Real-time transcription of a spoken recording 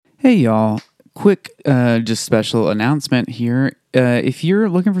Hey y'all, quick just special announcement here. If you're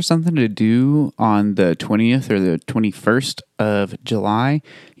looking for something to do on the 20th or the 21st of July,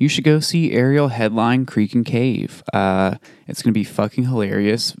 you should go see Ariel headline Creek and Cave. It's going to be fucking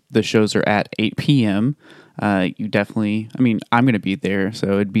hilarious. The shows are at 8 p.m. I'm going to be there,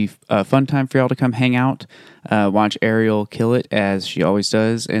 so it'd be a fun time for y'all to come hang out, watch Ariel kill it as she always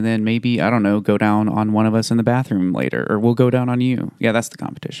does, and then maybe, I don't know, go down on one of us in the bathroom later, or we'll go down on you. Yeah, that's the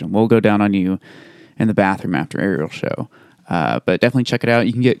competition. We'll go down on you in the bathroom after Ariel's show. But definitely check it out.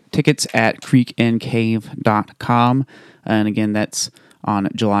 You can get tickets at creekandcave.com, and again, that's on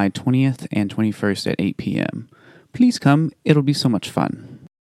July 20th and 21st at 8 p.m. Please come. It'll be so much fun.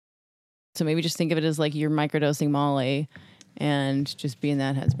 So maybe just think of it as like you're microdosing Molly and just be in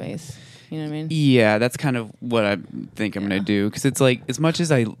that headspace. You know what I mean? Yeah, that's kind of what I think I'm going to do. Because it's like, as much as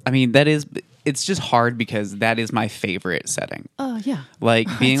it's just hard because that is my favorite setting. Oh, yeah. Like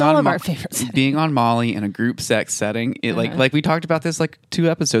being it's on all of our favorites. Being on Molly in a group sex setting, it like we talked about this like 2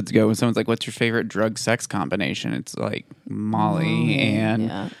 episodes ago when someone's like, what's your favorite drug sex combination? It's like Molly and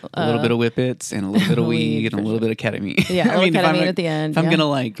a little bit of whippets and a little bit of weed and a little bit of ketamine. Yeah, ketamine at the end. If I'm going to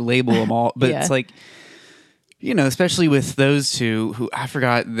like label them all, but it's like, you know, especially with those two who I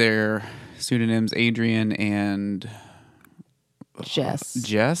forgot their pseudonyms, Adrian and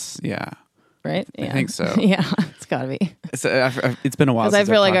Jess, yeah. Right? Yeah. I think so. Yeah, it's got to be. So it's been a while. Because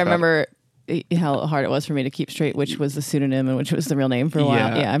I feel like I remember how hard it was for me to keep straight which was the pseudonym and which was the real name for a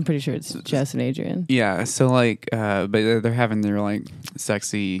while. Yeah, I'm pretty sure it's Jess and Adrian. Yeah, so like, but they're having their like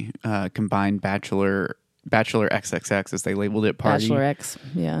sexy combined bachelor XXX as they labeled it party. Bachelor X,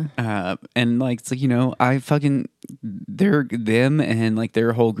 yeah. And like, it's like, you know, they're them and like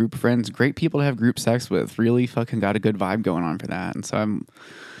their whole group of friends, great people to have group sex with. Really fucking got a good vibe going on for that. And so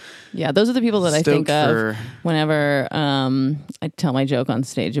yeah, those are the people that I think of whenever I tell my joke on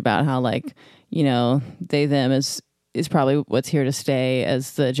stage about how, like, you know, they, them is probably what's here to stay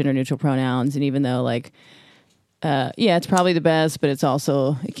as the gender neutral pronouns. And even though, like, it's probably the best, but it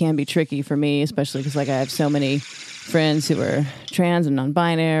can be tricky for me, especially because, like, I have so many friends who are trans and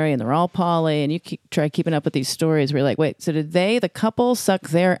non-binary and they're all poly, and you try keeping up with these stories where you're like, wait, so did the couple suck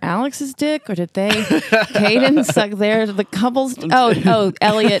their Alex's dick, or did Caden suck the couple's? Oh,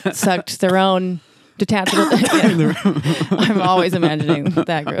 Elliot sucked their own detachable dick. I'm always imagining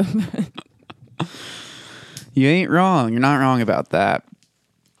that group. You ain't wrong. You're not wrong about that.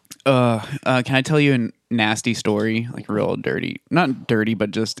 Can I tell you a nasty story? Like real dirty. Not dirty, but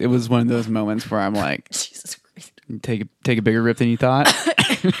just it was one of those moments where I'm like, Jesus Christ. Take a bigger rip than you thought.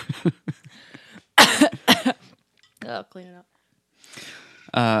 Oh, clean it up.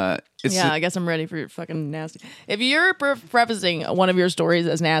 I guess I'm ready for your fucking nasty. If you're prefacing one of your stories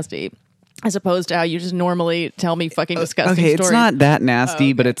as nasty, as opposed to how you just normally tell me fucking disgusting stories. Okay, it's not that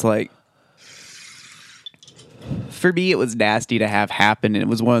nasty, but it's like, for me, it was nasty to have happen, and it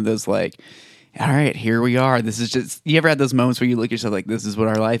was one of those like, all right, here we are. This is just, you ever had those moments where you look at yourself like, this is what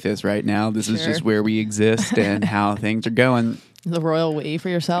our life is right now. This is just where we exist and how things are going. The royal we for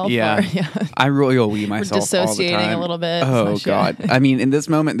yourself? Yeah. I royal we myself dissociating all the time. a little bit. Oh, God. I mean, in this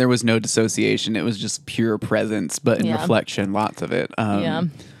moment, there was no dissociation. It was just pure presence, but in reflection, lots of it.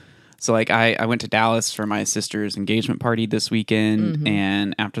 So, like, I went to Dallas for my sister's engagement party this weekend,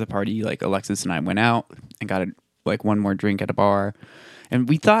 and after the party, like, Alexis and I went out and got one more drink at a bar. And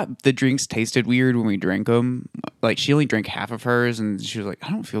we thought the drinks tasted weird when we drank them. Like, she only drank half of hers, and she was like, I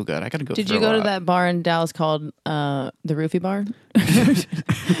don't feel good. I got to go. Did you go to that bar in Dallas called the Roofie Bar? Is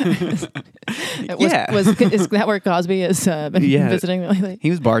that where Cosby has been visiting lately? He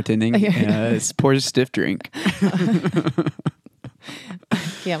was bartending. Poured a stiff drink. I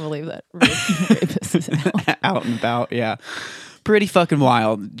can't believe that rapist is out and about. Yeah. Pretty fucking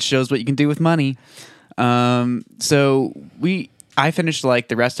wild. Shows what you can do with money. I finished like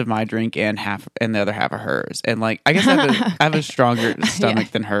the rest of my drink and the other half of hers, and like I guess I have a stronger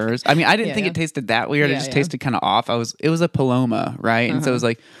stomach than hers. I mean, I didn't think it tasted that weird. It just tasted kind of off. It was a Paloma, right? And so it was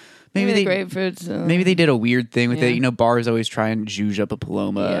like maybe the grapefruits. Maybe they did a weird thing with it. You know, bars always try and zhuzh up a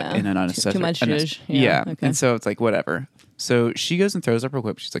Paloma in an unnecessary. Too much zhuzh. Yeah. Okay. And so it's like whatever. So she goes and throws up her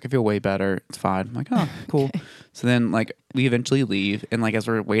whip. She's like, I feel way better. It's fine. I'm like, oh, cool. Okay. So then like we eventually leave, and like as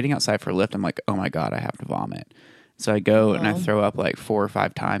we're waiting outside for a lift, I'm like, oh my God, I have to vomit. So I go and I throw up like 4 or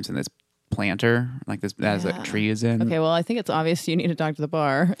 5 times in this planter, like this as a tree is in. Okay, well, I think it's obvious you need to talk to the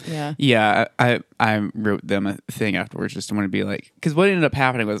bar. Yeah. Yeah, I wrote them a thing afterwards just to want to be like, because what ended up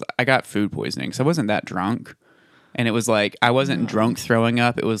happening was I got food poisoning, so I wasn't that drunk. And it was like, I wasn't drunk throwing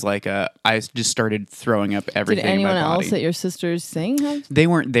up. It was like, I just started throwing up everything in my body. Did anyone else at your sister's thing have? They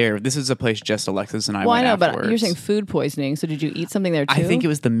weren't there. This is a place just Alexis and I went I know, afterwards. But you're saying food poisoning. So did you eat something there too? I think it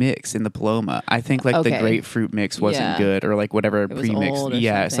was the mix in the Paloma. I think like the grapefruit mix wasn't good, or like whatever premix.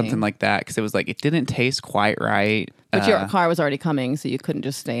 Yeah, something like that. Because it was like, it didn't taste quite right. But your car was already coming, so you couldn't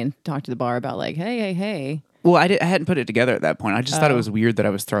just stay and talk to the bar about like, hey. Well, I hadn't put it together at that point. I just thought it was weird that I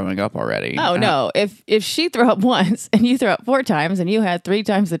was throwing up already. Oh, no. If she threw up once and you threw up 4 times and you had 3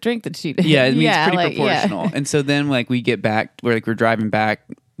 times the drink that she did. Yeah, it means pretty proportional. Yeah. And so then like we get back, we're driving back,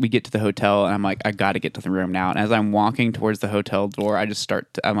 we get to the hotel and I'm like, I got to get to the room now. And as I'm walking towards the hotel door, I just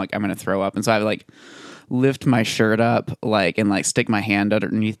I'm like, I'm going to throw up. And so I like lift my shirt up and stick my hand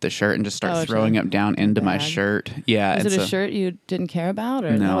underneath the shirt and just start throwing up down into my shirt. Yeah. Is it a shirt you didn't care about?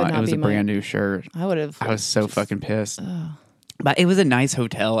 Or no, it was a brand new shirt. I was so fucking pissed. But it was a nice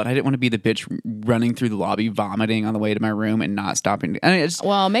hotel, and I didn't want to be the bitch running through the lobby, vomiting on the way to my room and not stopping. I mean,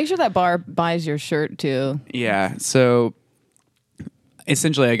 well, make sure that bar buys your shirt too. Yeah. So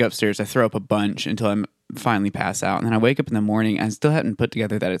essentially, I go upstairs, I throw up a bunch until I'm finally pass out, and then I wake up in the morning. I still hadn't put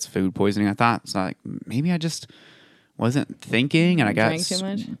together that it's food poisoning. I thought, so like, maybe I just wasn't thinking, and I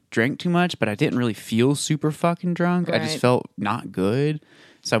drank too much, but I didn't really feel super fucking drunk. Right. I just felt not good.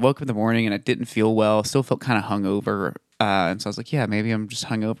 So I woke up in the morning and I didn't feel well. Still felt kind of hungover. And so I was like, yeah, maybe I'm just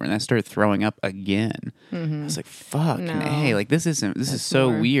hungover. And I started throwing up again. I was like, fuck, hey, like this is so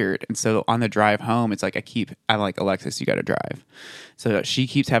weird. And so on the drive home, it's like I'm like, Alexis, you got to drive. So she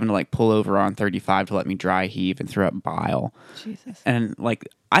keeps having to like pull over on 35 to let me dry heave and throw up bile. Jesus. And like,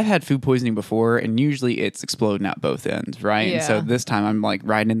 I've had food poisoning before, and usually it's exploding out both ends, right? Yeah. And so this time I'm like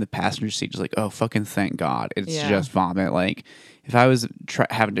riding in the passenger seat, just like, oh, fucking thank God. It's just vomit. Like, if I was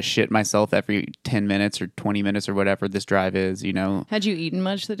having to shit myself every 10 minutes or 20 minutes or whatever this drive is, you know. Had you eaten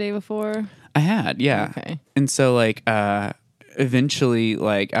much the day before? I had, yeah. Okay. And so, like, eventually,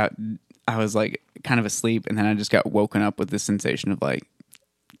 like, I was, like, kind of asleep, and then I just got woken up with this sensation of, like,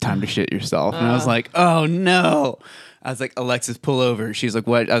 time to shit yourself. And I was like, oh, no. I was like, Alexis, pull over. She's like,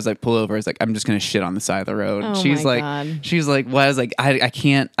 what? I was like, pull over. I was like, I'm just going to shit on the side of the road. Oh, she's my like, God. She's like, what? I was like, I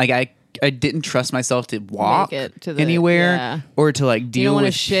can't, like, I didn't trust myself to walk anywhere or to like deal with people. You don't want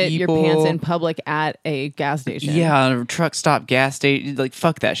to shit your pants in public at a gas station. Yeah, on a truck stop, gas station. Like,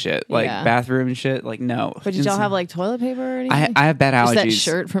 fuck that shit. Like, bathroom and shit. Like, no. But did y'all have like toilet paper or anything? I have bad allergies. That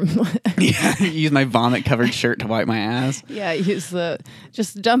shirt from... yeah, use my vomit-covered shirt to wipe my ass. Yeah,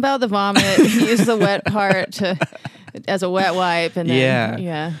 just dump out the vomit, use the wet part as a wet wipe, and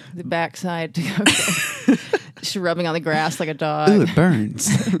then the backside to go. Just rubbing on the grass like a dog. Ooh, it burns.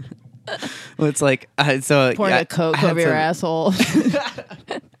 Well, it's like pouring a Coke over your asshole.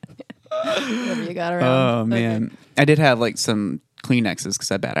 Whatever you got around. Oh man, I did have like some Kleenexes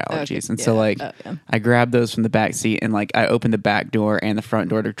because I have bad allergies, and so like I grabbed those from the back seat and like I opened the back door and the front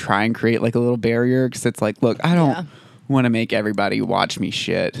door to try and create like a little barrier because it's like, look, I don't want to make everybody watch me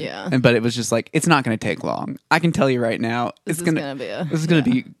shit. Yeah. But it was just like, it's not going to take long. I can tell you right now, this is gonna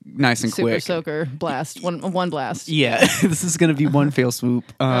be nice and quick. Super soaker blast, one blast. Yeah, this is gonna be one fail swoop.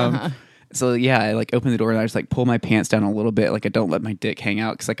 So yeah, I like open the door and I just like pull my pants down a little bit. Like I don't let my dick hang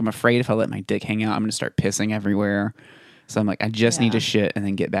out because like I'm afraid if I let my dick hang out, I'm gonna start pissing everywhere. So I'm like, I just need to shit and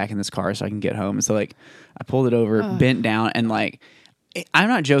then get back in this car so I can get home. And so like, I pulled it over, bent down, and like, I'm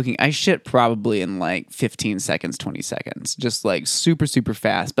not joking. I shit probably in like 15 seconds, 20 seconds, just like super, super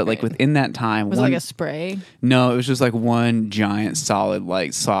fast. But like within that time, was it like a spray? No, it was just like one giant solid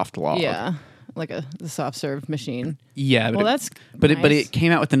like soft log. Yeah, like the soft serve machine. Yeah, but but it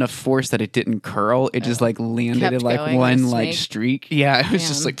came out with enough force that it didn't curl. It just like landed in like one like streak. Yeah, it was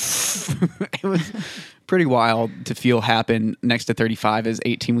just like it was pretty wild to feel happen next to 35 as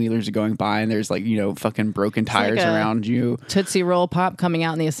 18-wheelers are going by and there's like, you know, fucking broken tires like around you. Tootsie Roll Pop coming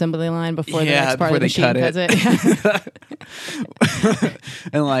out in the assembly line before the next part of the machine cuts it.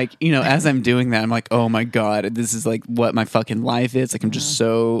 And like, you know, as I'm doing that, I'm like, oh my God, this is like what my fucking life is. Like I'm just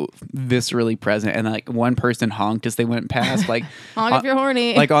so viscerally present. And like one person honked as they went past, like honk if you're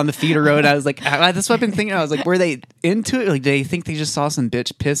horny. Like on the feeder road. I was like, that's what I've been thinking. I was like, were they into it? Like, do they think they just saw some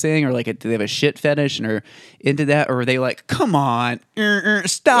bitch pissing, or like, do they have a shit fetish and are into that, or are they like, come on,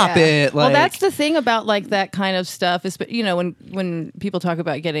 stop it? Like, well, that's the thing about like that kind of stuff is, you know, when people talk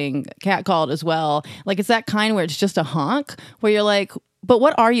about getting catcalled as well, like it's that kind where it's just a honk where you're like, but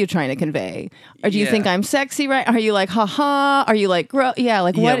what are you trying to convey? Or do you think I'm sexy, right? Are you like, haha? Are you like, what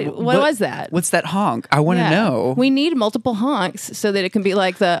was that? What's that honk? I want to know. We need multiple honks so that it can be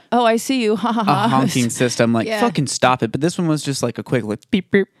like I see you, ha ha ha. A honking system, like fucking stop it. But this one was just like a quick like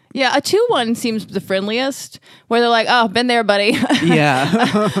beep beep. Yeah, a 2-1 seems the friendliest, where they're like, "Oh, been there, buddy."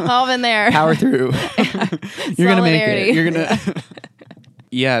 Yeah, all been there. Power through. You're gonna make it. You're gonna.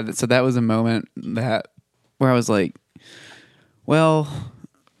 Yeah. So that was a moment where I was like, well,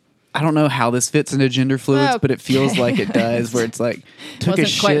 I don't know how this fits into gender fluids, but it feels like it does. Where it's like took a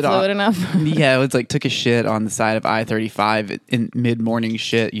shit on. Enough. Yeah, it was like took a shit on the side of I-35 in mid-morning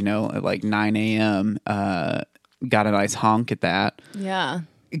shit. At like 9 a.m. Got a nice honk at that. Yeah.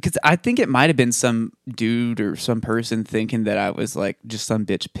 Because I think it might have been some dude or some person thinking that I was like just some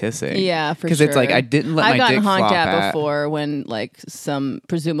bitch pissing. Yeah, for sure. Because it's like I didn't let my dick flop. I've gotten honked at before when like some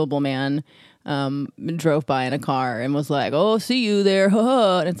presumable man drove by in a car and was like, "Oh, see you there,"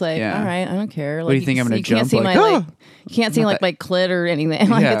 and it's like, all right, I don't care. Like, what do you think I'm gonna jump? Can't see my you can't see like my clit or anything.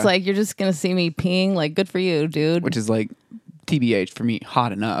 Like it's like you're just gonna see me peeing. Like, good for you, dude. Which is like, TBH for me,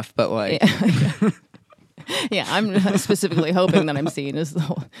 hot enough, but like. Yeah, I'm specifically hoping that I'm seen as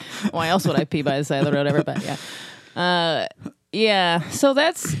why else would I pee by the side of the road ever? But yeah. So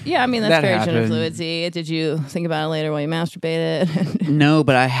that's that's that very happened. Gender fluidsy. Did you think about it later while you masturbated? No,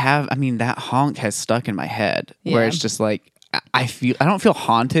 but I have. I mean, that honk has stuck in my head where it's just like I don't feel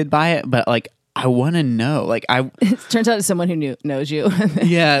haunted by it, but like I want to know. Like it turns out it's someone who knows you.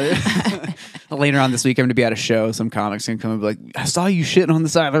 Yeah. Later on this week, I'm going to be at a show. Some comics going to come and be like, I saw you shitting on the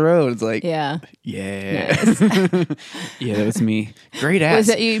side of the road. It's like, yeah. Nice. Yeah, that was me. Great ass. Was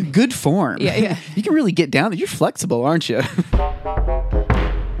that you? Good form. Yeah. You can really get down there. You're flexible, aren't you?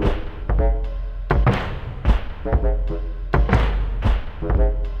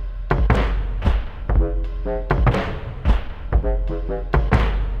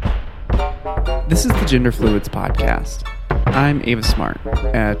 This is the Gender Fluids Podcast. I'm Ava Smart,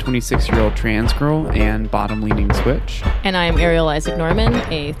 a 26-year-old trans girl and bottom-leaning switch. And I'm Ariel Isaac Norman,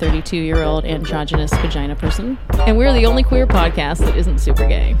 a 32-year-old androgynous vagina person. And we're the only queer podcast that isn't super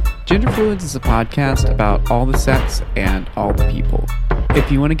gay. Gender Fluids is a podcast about all the sex and all the people. If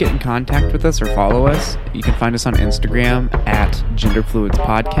you want to get in contact with us or follow us, you can find us on Instagram at Gender Fluids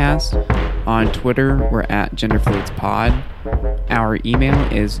Podcast. On Twitter, we're at Gender Fluids Pod. Our email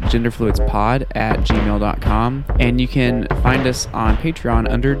is genderfluidspod@gmail.com, and you can find us on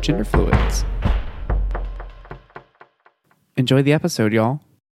Patreon under Gender Fluids. Enjoy the episode, y'all.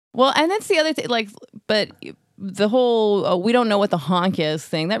 Well, and that's the other thing, but the whole we don't know what the honk is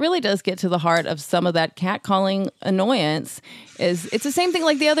thing, that really does get to the heart of some of that catcalling annoyance. It's the same thing.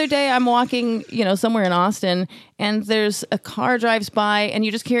 Like the other day, I'm walking, somewhere in Austin, and there's a car drives by, and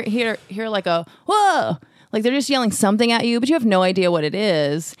you just hear like a whoa. Like they're just yelling something at you, but you have no idea what it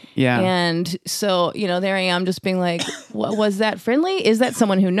is. Yeah. And so, there I am just being like, what was that friendly? Is that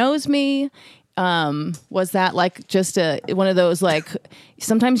someone who knows me? Was that like just one of those, like,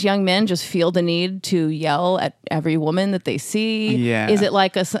 sometimes young men just feel the need to yell at every woman that they see? Yeah. Is it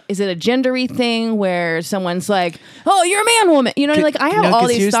like is it a gendery thing where someone's like, oh, you're a man, woman? I have all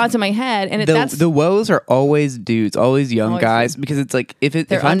these thoughts in my head, and the woes are always dudes, always young guys, because it's like they're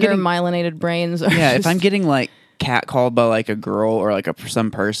myelinated brains. Yeah, if I'm getting like catcalled by like a girl or like some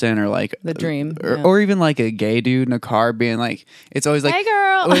person or like the dream or even like a gay dude in a car being like, it's always like, hey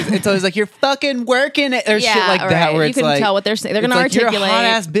girl, it's always like, you're fucking working it or shit like that, where you can tell what they're saying. They're gonna articulate, you're a hot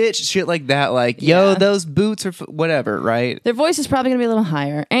ass bitch, shit like that, like yo, those boots are whatever, right? Their voice is probably gonna be a little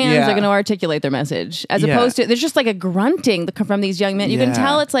higher, and they're gonna articulate their message, as opposed to there's just like a grunting from these young men. You can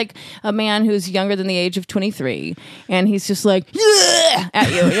tell it's like a man who's younger than the age of 23, and he's just like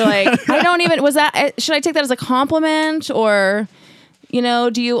at you. You're like, I don't even, should I take that as a compliment, or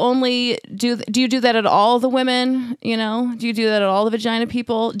do you only do you do that at all the women? Do you do that at all the vagina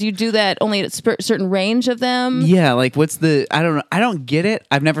people? Do you do that only at a certain range of them? Yeah, like what's the, I don't know. I don't get it.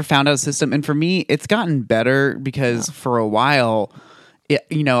 I've never found out a system. And for me, it's gotten better because for a while,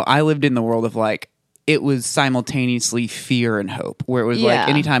 I lived in the world of like, it was simultaneously fear and hope, where it was like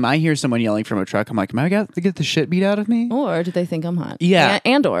anytime I hear someone yelling from a truck, I'm like, am I got to get the shit beat out of me? Or do they think I'm hot? Yeah.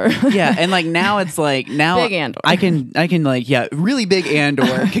 And/or. Yeah. And like now it's like, big and/or. I can like, really big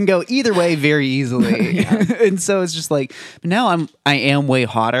and/or can go either way very easily. And so it's just like, now I am way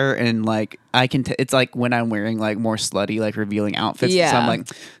hotter, and like, I can, it's like when I'm wearing like more slutty, like revealing outfits. Yeah. So I'm like,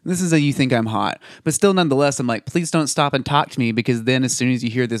 this is you think I'm hot. But still, nonetheless, I'm like, please don't stop and talk to me, because then as soon as you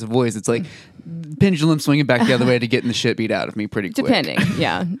hear this voice, it's like pendulum swinging back the other way to getting the shit beat out of me pretty quick. Depending,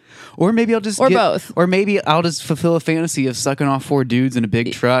 yeah. Or maybe I'll just both. Or maybe I'll just fulfill a fantasy of sucking off 4 dudes in a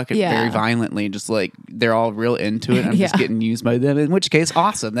big truck and very violently, just like they're all real into it. And I'm just getting used by them. In which case,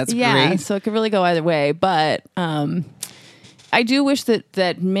 awesome. That's great. So it could really go either way. But I do wish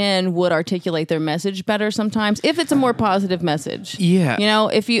that men would articulate their message better sometimes, if it's a more positive message. Yeah.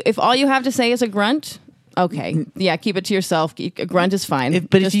 If all you have to say is a grunt, Okay. Yeah, keep it to yourself. A grunt is fine.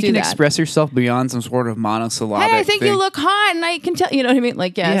 But if you can express yourself beyond some sort of monosyllabic hey, I think you look hot and I can tell, you know what I mean?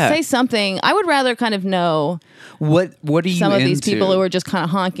 Like, say something. I would rather kind of know what are you some of into? These people who are just kind of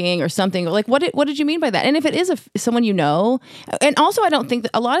honking or something. Like, what did you mean by that? And if it is someone you know, and also I don't think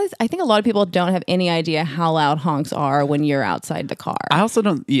that I think a lot of people don't have any idea how loud honks are when you're outside the car. I also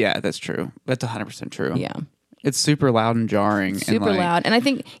don't. Yeah, that's true. That's 100% true. Yeah. It's super loud and jarring. Super loud. And I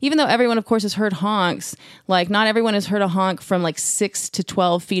think even though everyone, of course, has heard honks, like not everyone has heard a honk from like 6 to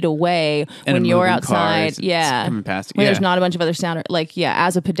 12 feet away when you're outside. Cars, coming past. When there's not a bunch of other sound. Like,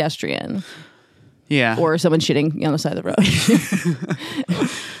 as a pedestrian. Yeah. Or someone shitting on the side of the road.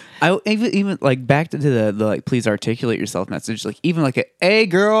 I even like back to the like please articulate yourself message, like even like hey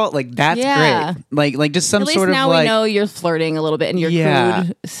girl, like that's great, like just some sort of now we know you're flirting a little bit in your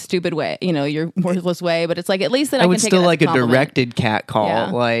crude stupid way, your worthless way, but it's like at least that I would can take still it like a directed cat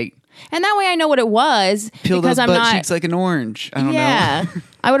call, like. And that way I know what it was. Peel because those I'm butt not cheeks like an orange. I don't know.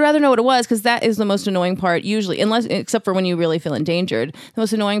 I would rather know what it was because that is the most annoying part usually, except for when you really feel endangered. The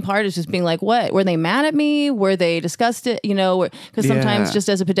most annoying part is just being like, what? Were they mad at me? Were they disgusted? Because sometimes just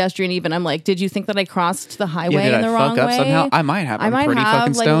as a pedestrian even, I'm like, did you think that I crossed the highway in the wrong way? Somehow? I might have. I'm pretty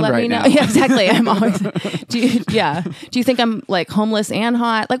fucking stoned right now. Yeah, exactly. I'm always. Do you think I'm like homeless and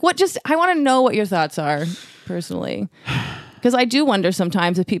hot? Like what? I want to know what your thoughts are personally. Because I do wonder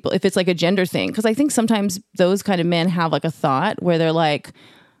sometimes if it's like a gender thing. Because I think sometimes those kind of men have like a thought where they're like,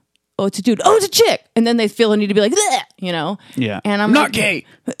 oh, it's a dude. Oh, it's a chick. And then they feel the need to be like, bleh, Yeah. And I'm not gay.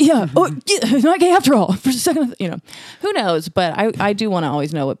 Yeah. Oh, yeah, not gay after all. For a second, who knows? But I do want to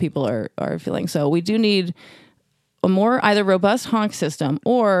always know what people are feeling. So we do need a more either robust honk system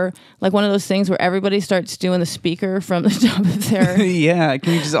or like one of those things where everybody starts doing the speaker from the top of their. Yeah.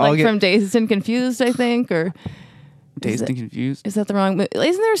 Can we just all get from Dazed and Confused, I think, or. Dazed and Confused? Is that the wrong movie?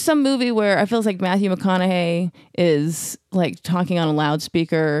 Isn't there some movie where I feel like Matthew McConaughey is like talking on a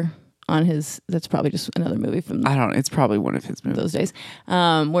loudspeaker on his... That's probably just another movie from... I don't know. It's probably one of his movies. Those days.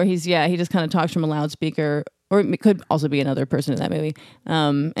 Where he just kind of talks from a loudspeaker, or it could also be another person in that movie.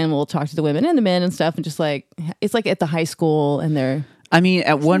 And we'll talk to the women and the men and stuff and just like... It's like at the high school and they're... I mean,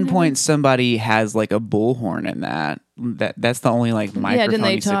 at one point, somebody has like a bullhorn in that's the only like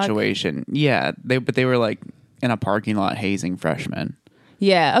microphone situation. Yeah, they were like... in a parking lot hazing freshmen.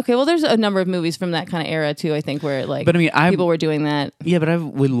 Yeah. Okay. Well, there's a number of movies from that kind of era too. I think where like, people were doing that. Yeah, but I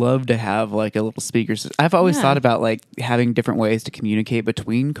would love to have like a little speaker system. I've always thought about like having different ways to communicate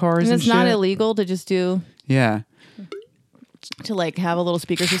between cars. And it's not illegal to just do. Yeah. To like have a little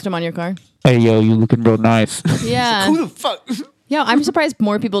speaker system on your car. Hey yo, you looking real nice. Yeah. Who the fuck? Yeah, I'm surprised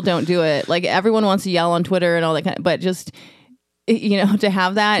more people don't do it. Like everyone wants to yell on Twitter and all that kind of, but just. To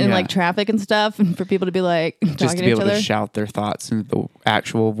have that in like traffic and stuff, and for people to be like talking just to be able to shout their thoughts into the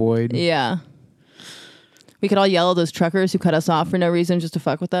actual void. Yeah, we could all yell at those truckers who cut us off for no reason just to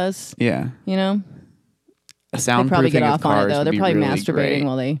fuck with us. Yeah, a soundproofing they probably get off of cars on it though. They're probably really masturbating great.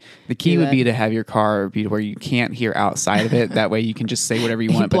 while they. The key would be to have your car be where you can't hear outside of it. That way you can just say whatever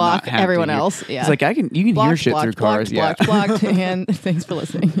you want, block but not have everyone to hear. else. Yeah, it's like you can hear shit through cars. Blocked. And thanks for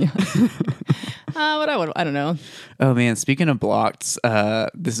listening. Yeah. What I don't know. Oh man, speaking of blocked,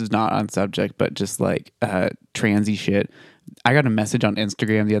 this is not on subject, but just like transy shit. I got a message on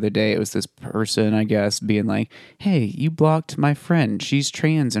Instagram the other day. It was this person, I guess, being like, "Hey, you blocked my friend. She's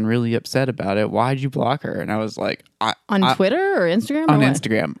trans and really upset about it. Why'd you block her?" And I was like, on Twitter or Instagram? On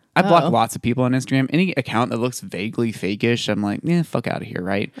Instagram. I block lots of people on Instagram. Any account that looks vaguely fakeish, I'm like, fuck out of here,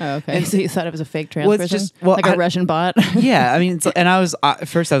 right? Oh, okay. And so you thought it was a fake trans person? Like a Russian bot? Yeah, I mean, and I was, at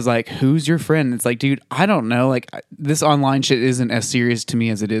first I was like, who's your friend? It's like, dude, I don't know. Like, this online shit isn't as serious to me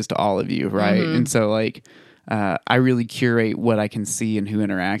as it is to all of you, right? Mm-hmm. And so, like, I really curate what I can see and who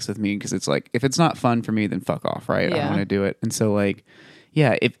interacts with me because it's like, if it's not fun for me, then fuck off, right? Yeah. I don't want to do it. And so, like,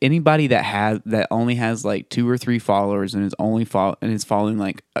 yeah, if anybody that only has like 2 or 3 followers and is only is following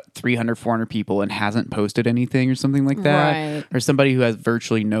like 300, 400 people and hasn't posted anything or something like that, right. Or somebody who has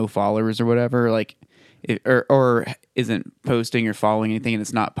virtually no followers or whatever, like, or isn't posting or following anything and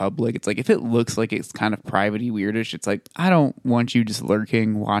it's not public, it's like if it looks like it's kind of private-y, weirdish, it's like I don't want you just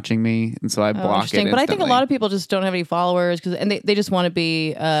lurking, watching me, and so I block it instantly. But I think a lot of people just don't have any followers and they just want to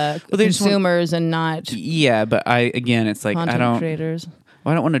be consumers and not. Yeah, but it's like content creators.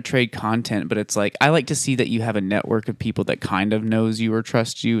 Well, I don't want to trade content, but it's like I like to see that you have a network of people that kind of knows you or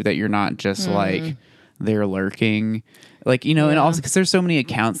trust you, that you're not just like they're lurking. Like, and also because there's so many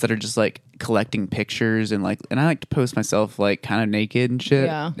accounts that are just like collecting pictures and I like to post myself like kind of naked and shit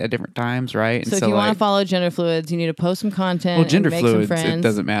at different times, right? So if you want to follow gender fluids, you need to post some content. Well, gender and make fluids, some friends. it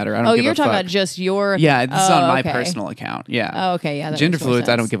doesn't matter. I don't give a fuck. You're talking about just your... Yeah, this is on my personal account. Yeah. Oh, okay. Yeah. Gender fluids,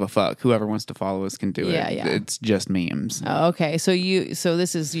 I don't give a fuck. Whoever wants to follow us can do it. Yeah. It's just memes. Oh, okay. So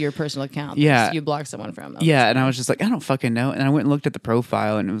this is your personal account. Yeah. You block someone from. Yeah, and I was just like, I don't fucking know. And I went and looked at the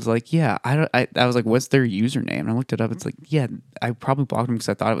profile, and it was like, yeah, I was like, what's their username? And I looked it up. It's like, yeah, I probably blocked them because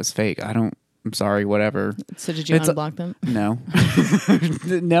I thought it was fake. I'm sorry, whatever. So did you unblock them? No.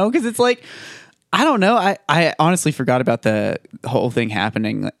 No, because it's like, I don't know. I honestly forgot about the whole thing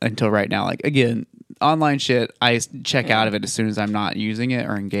happening until right now. Like, again, online shit, I check out of it as soon as I'm not using it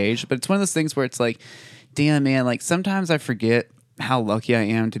or engaged. But it's one of those things where it's like, damn, man, like sometimes I forget how lucky I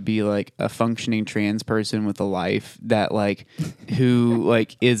am to be like a functioning trans person with a life that like who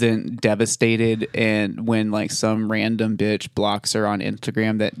like isn't devastated, and when like some random bitch blocks her on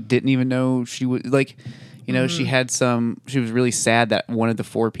Instagram that didn't even know she was like, you know, she was really sad that one of the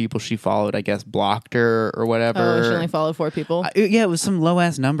 4 people she followed, I guess, blocked her or whatever. Oh, she only followed 4 people? Yeah, it was some low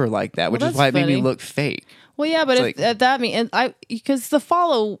ass number like that, which is why it made me look fake. Well, yeah, but if that means because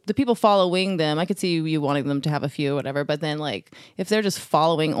the people following them, I could see you wanting them to have a few, or whatever. But then, like, if they're just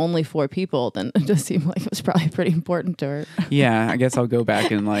following only 4 people, then it does seem like it was probably pretty important to her. Yeah, I guess I'll go back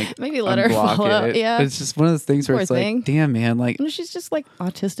and like maybe let her follow. It. Yeah, but it's just one of those things where it's like, damn, man, like she's just like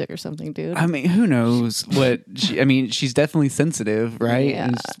autistic or something, dude. I mean, who knows what? She's definitely sensitive, right? Yeah.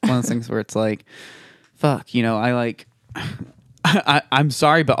 And it's one of those things where it's like, fuck, you know, I'm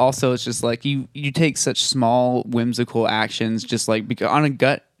sorry, but also it's just like you take such small whimsical actions just like because on a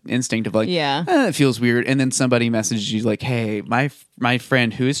gut instinct of like, it feels weird, and then somebody messages you like, hey, my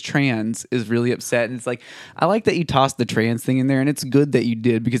friend who is trans is really upset, and it's like, I like that you tossed the trans thing in there, and it's good that you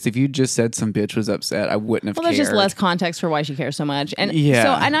did, because if you just said some bitch was upset, I wouldn't have cared. There's just less context for why she cares so much, and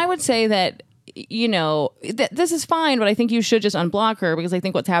and I would say that, you know, this is fine, but I think you should just unblock her, because I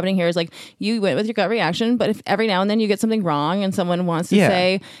think what's happening here is like you went with your gut reaction, but if every now and then you get something wrong and someone wants to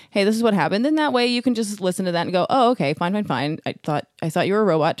say, hey, this is what happened, then that way you can just listen to that and go, oh, okay, fine. I thought you were a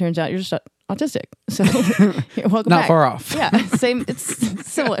robot. Turns out you're just autistic. So you're welcome Not back. far off. Yeah, same. It's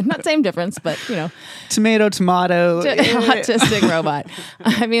similar, not same difference, but you know, tomato. Autistic robot.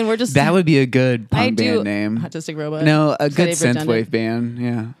 I mean, we're just that would be a good punk band name. Autistic robot. No, a good synthwave band.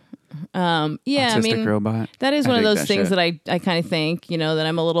 Yeah. Autistic, I mean, robot. That is one of those things that I kind of think, you know, that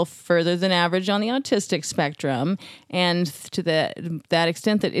I'm a little further than average on the autistic spectrum, and to that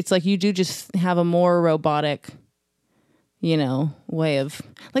extent that it's like you do just have a more robotic, you know, way of,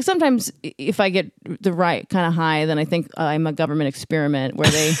 like, sometimes if I get the right kind of high, then I think I'm a government experiment where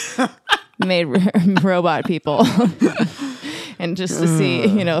they made robot people and just to see,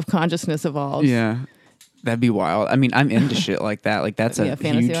 you know, if consciousness evolves. Yeah. That'd be wild. I mean, I'm into shit like that. Like, that's a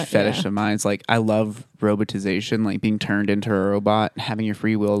huge fetish of mine. It's like, I love robotization, like being turned into a robot, having your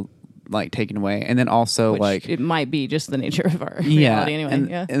free will like taken away, and then also like it might be just the nature of our reality anyway.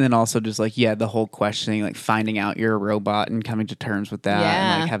 And then also just like the whole questioning, like finding out you're a robot and coming to terms with that,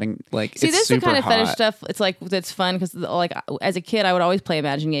 and like having like see, it's this is super the kind of hot. fetish stuff. It's like that's fun because like as a kid, I would always play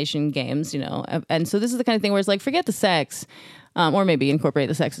imagination games, you know, and so this is the kind of thing where it's like forget the sex. Or maybe incorporate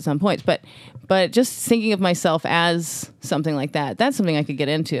the sex at some points, but just thinking of myself as something like that's something I could get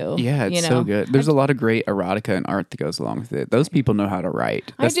into. Yeah, it's so good. There's a lot of great erotica and art that goes along with it. Those people know how to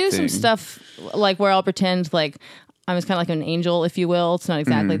write. I do some stuff like where I'll pretend like I was kind of like an angel, if you will. It's not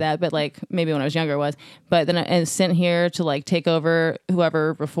exactly that, but like maybe when I was younger it was. But then I was sent here to like take over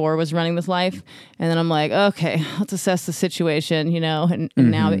whoever before was running this life. And then I'm like, okay, let's assess the situation, you know, and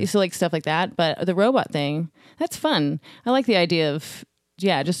now, so like stuff like that. But the robot thing, that's fun. I like the idea of,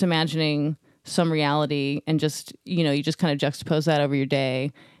 just imagining some reality and just, you know, you just kind of juxtapose that over your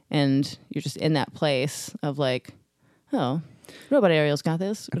day and you're just in that place of like, oh, Robot Ariel's got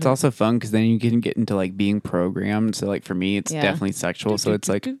this. It's also fun because then you can get into like being programmed. So like for me, it's definitely sexual. So it's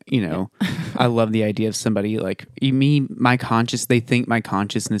like, you know, I love the idea of somebody like they think my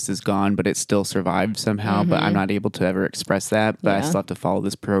consciousness is gone, but it still survived somehow. But I'm not able to ever express that. But I still have to follow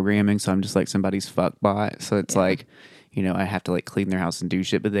this programming. So I'm just like somebody's fuck bot. So it's like, you know, I have to like clean their house and do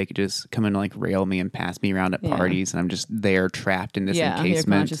shit, but they could just come and like rail me and pass me around at parties, and I'm just there trapped in this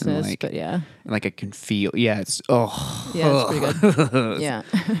encasement. And like, but like I can feel. It's it's pretty good. Yeah.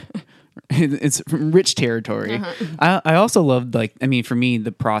 It's rich territory. I also love, like, I mean, for me,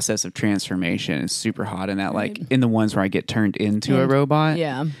 the process of transformation is super hot in that, like, in the ones where I get turned into a robot.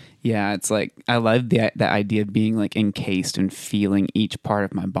 Yeah, it's like, I love the idea of being, like, encased and feeling each part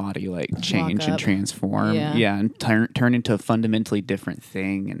of my body, like, change and transform. Yeah, and turn into a fundamentally different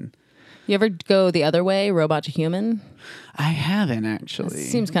thing. And You ever go the other way, robot to human? I haven't actually.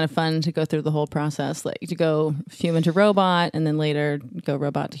 It seems kind of fun to go through the whole process, like to go human to robot and then later go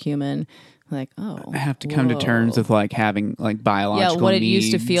robot to human. Like, I have to come to terms with like having like biological what it needs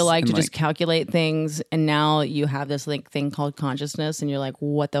used to feel like to like, just calculate things, and now you have this like thing called consciousness, and you're like,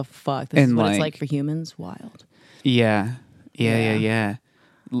 what the fuck? This is what it's like for humans. Wild. Yeah.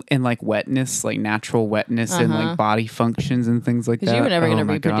 And like wetness, like natural wetness and like body functions and things like that. Because you were never going to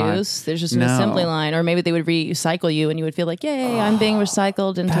reproduce. God. There's just an assembly line, or maybe they would recycle you, and you would feel like, yay, I'm being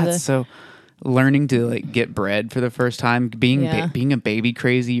recycled into So learning to like get bred for the first time, being a baby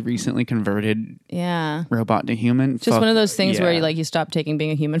crazy, recently converted robot to human. Just one of those things where you stop taking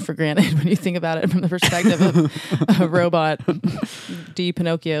being a human for granted when you think about it from the perspective of a robot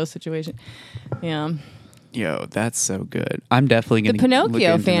Pinocchio situation. Yeah. Yo, that's so good. I'm definitely going to The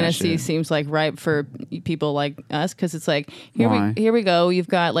Pinocchio fantasy seems like ripe for people like us, because it's like, here we go. You've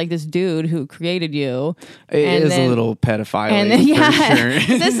got like this dude who created you. It is a little pedophile. And then, for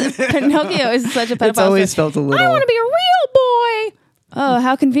sure. This Pinocchio is such a pedophile. It's always felt a little. I want to be a real boy. Oh,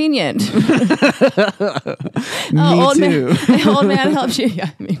 how convenient. Me too. Old man helps you.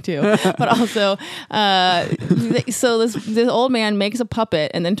 Yeah, me too. But also, so this old man makes a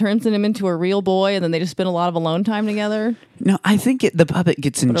puppet and then turns him into a real boy, and then they just spend a lot of alone time together. No, I think the puppet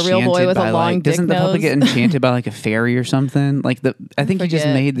gets enchanted a real boy with by a long doesn't the puppet get enchanted by like a fairy or something? Like I think he just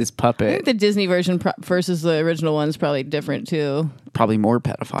made this puppet. I think the Disney version versus the original one is probably different too. Probably more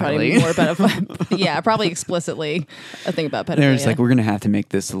pedophile. Yeah, probably explicitly a thing about pedophilia. They're just like, we're going to have to make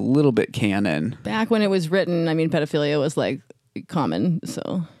this a little bit canon. Back when it was written, I mean, pedophilia was like common,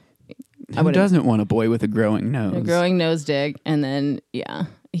 so... Who doesn't want a boy with a growing nose? A growing nose dig, and then,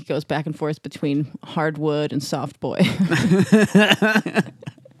 he goes back and forth between hardwood and soft boy.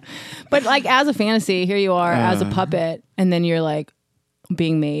 But like as a fantasy, here you are as a puppet, and then you're like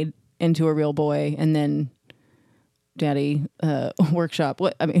being made into a real boy, and then... Daddy workshop.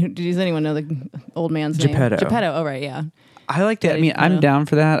 What I mean, does anyone know the old man's name? Geppetto. Oh, right, yeah. I like that. I mean, I'm down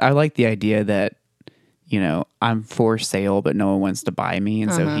for that. I like the idea that, I'm for sale, but no one wants to buy me,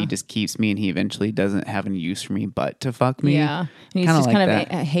 and so he just keeps me, and he eventually doesn't have any use for me but to fuck me. Yeah, and he's just like kind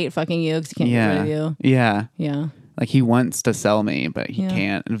of hate fucking you because he can't get rid of you. Yeah. Like he wants to sell me, but he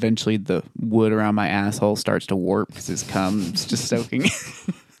can't. And eventually, the wood around my asshole starts to warp because his cum's just soaking.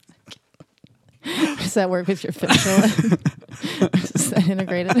 Does that work with your facial? Is that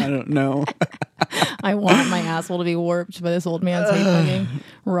integrated? I don't know. I want my asshole to be warped by this old man's hate fucking,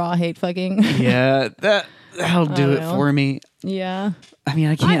 raw hate fucking. Yeah, that'll do it for me. Yeah. I mean,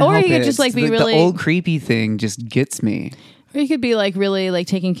 I can't help it. Or you could just like be really... The old creepy thing just gets me. Or you could be like really like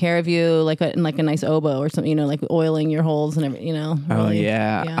taking care of you like in like a nice oboe or something, like oiling your holes and everything, Really, oh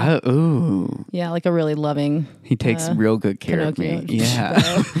yeah. Ooh. Yeah, like a really loving. He takes real good care Pinocchio, of me.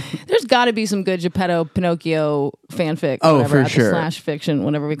 Yeah. There's got to be some good Geppetto Pinocchio fanfic. Oh, for sure. / fiction,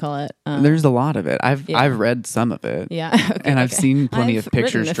 whatever we call it. There's a lot of it. I've read some of it. Yeah. And I've seen plenty of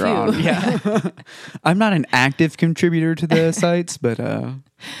pictures drawn. Yeah. I'm not an active contributor to the sites, but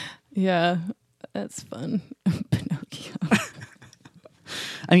yeah, that's fun. Pinocchio.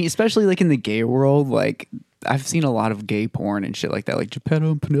 I mean, especially like in the gay world, like I've seen a lot of gay porn and shit like that, like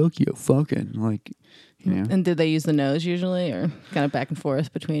Geppetto and Pinocchio fucking, like, And did they use the nose usually, or kind of back and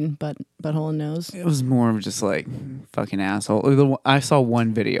forth between butthole and nose? It was more of just like fucking asshole. I saw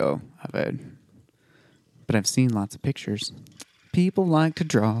one video of it, but I've seen lots of pictures. People like to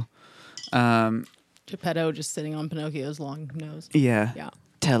draw. Geppetto just sitting on Pinocchio's long nose. Yeah.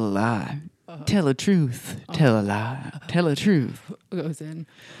 Tell a lie. Tell a truth. Tell a lie. Tell a truth. Goes in.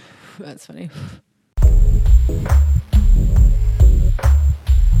 That's funny.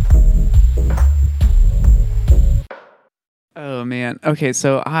 Oh man. Okay,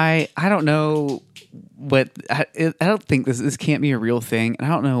 so I don't know what I don't think this can't be a real thing. And I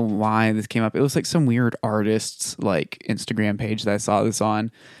don't know why this came up. It was like some weird artist's like Instagram page that I saw this on.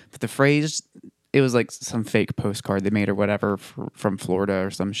 But the phrase, it was like some fake postcard they made or whatever from Florida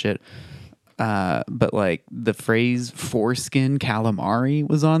or some shit. But like the phrase foreskin calamari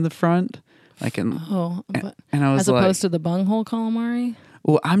was on the front. Like and I was as opposed to the bunghole calamari?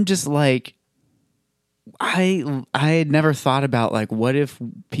 Well, I'm just like I had never thought about like what if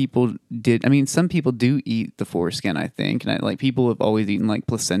people did. I mean, some people do eat the foreskin, I think, and like people have always eaten like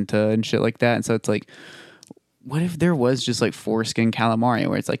placenta and shit like that. And so it's like, what if there was just like foreskin calamari,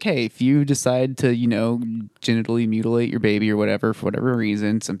 where it's like, hey, if you decide to genitally mutilate your baby or whatever for whatever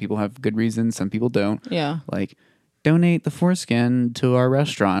reason, some people have good reasons, some people don't. Yeah, like donate the foreskin to our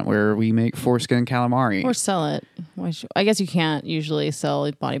restaurant where we make foreskin calamari. Or sell it. I guess you can't usually sell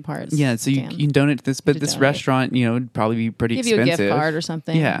body parts. Yeah, so you can donate to this, but this restaurant, would probably be pretty expensive. Give you a gift card or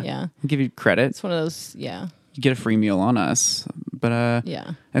something. Yeah. Give you credit. It's one of those, yeah. You get a free meal on us. But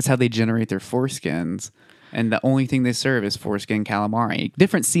that's how they generate their foreskins. And the only thing they serve is foreskin calamari.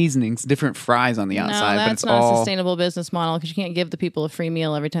 Different seasonings, different fries on the outside. No, but it's not all a sustainable business model because you can't give the people a free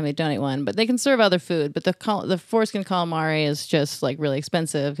meal every time they donate one. But they can serve other food. But the foreskin calamari is just like really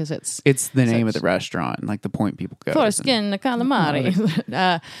expensive because it's the name of the restaurant, like the point people go. Foreskin calamari.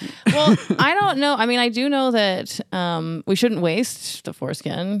 Well, I don't know. I mean, I do know that we shouldn't waste the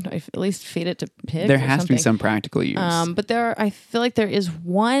foreskin. At least feed it to pigs. There has to be some practical use. But I feel like there is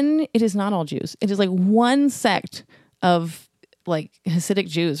one. It is not all Jews. It is like one sect of like Hasidic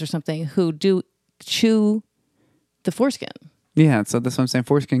Jews or something who do chew the foreskin. Yeah, so that's what I'm saying.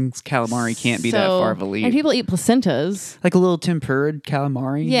 Foreskin's calamari can't be that far of a leap. And people eat placentas. Like a little tempura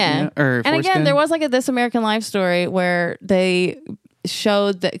calamari. Yeah. Or and again, there was like This American Life story where they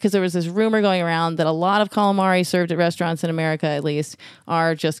showed that because there was this rumor going around that a lot of calamari served at restaurants in America, at least,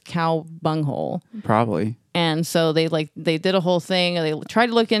 are just cow bunghole. Probably. And so they did a whole thing. They tried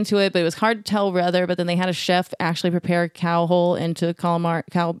to look into it, but it was hard to tell whether. But then they had a chef actually prepare cow bunghole into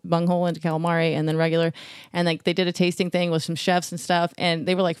calamari, and then regular. And like they did a tasting thing with some chefs and stuff, and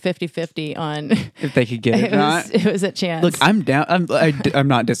they were like 50-50 on if they could get it. It was a chance. Look, I'm down. I'm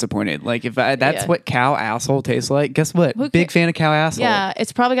not disappointed. Like if that's what cow asshole tastes like, guess what? Big fan of cow asshole. Yeah,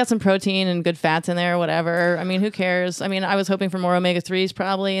 it's probably got some protein and good fats in there or whatever. I mean, who cares? I mean, I was hoping for more omega-3s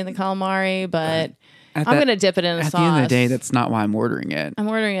probably in the calamari, but I'm going to dip it in a sauce. At the end of the day, that's not why I'm ordering it. I'm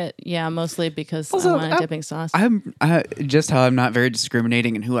ordering it, mostly because I want a dipping sauce. Just how I'm not very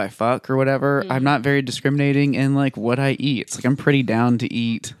discriminating in who I fuck or whatever. I'm not very discriminating in like what I eat. It's like I'm pretty down to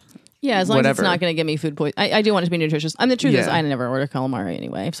eat. Yeah, as long as it's not going to give me food poison. I do want it to be nutritious. And the truth is, I never order calamari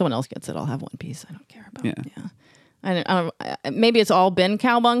anyway. If someone else gets it, I'll have one piece. I don't care about it. Yeah. I don't, maybe it's all been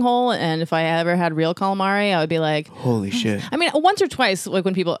cow bunghole, and if I ever had real calamari, I would be like, holy shit. I mean, once or twice, like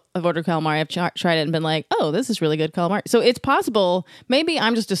when people have ordered calamari, I've tried it and been like, oh, this is really good calamari. So it's possible. Maybe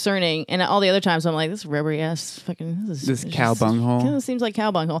I'm just discerning, and all the other times I'm like, this rubbery ass fucking this cow bunghole. Kind of seems like cow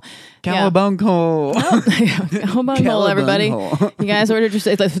bunghole. Cow bunghole. Cow bunghole, everybody. You guys ordered just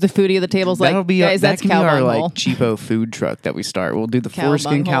the foodie of the tables. Like, guys, that's cow bunghole. Our like cheapo food truck that we start. We'll do the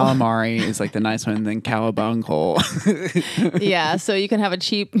foreskin calamari is like the nice one, and then cow bunghole. Yeah, so you can have a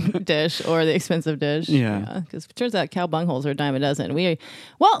cheap dish or the expensive dish. Yeah, because it turns out cow bungholes are a dime a dozen. Look,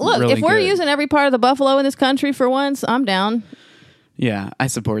 really if we're using every part of the buffalo in this country for once, I'm down. Yeah, I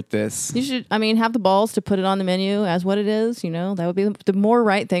support this. You should, have the balls to put it on the menu as what it is. That would be the more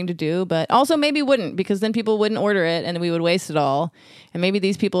right thing to do. But also maybe wouldn't, because then people wouldn't order it and we would waste it all. And maybe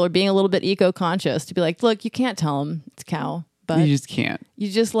these people are being a little bit eco-conscious to be like, look, you can't tell them it's cow, but you just can't. You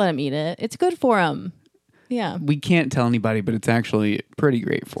just let them eat it. It's good for them. Yeah. We can't tell anybody, but it's actually pretty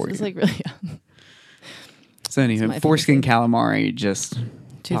great for you. It's like really. So anyway, foreskin calamari just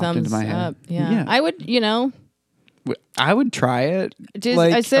two popped thumbs into my head. Up. Yeah. I would, I would try it.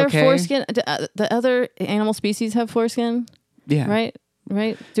 Is there foreskin? The other animal species have foreskin? Yeah. Right?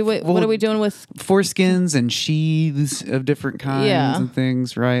 What are we doing with foreskins and sheaths of different kinds and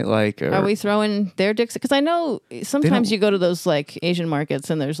things, right? Like, are we throwing their dicks? Because I know sometimes you go to those like Asian markets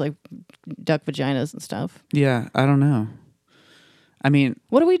and there's like duck vaginas and stuff. Yeah, I don't know. I mean,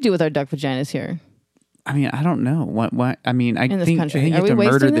 what do we do with our duck vaginas here? I mean, I don't know. What? I mean, I think you have to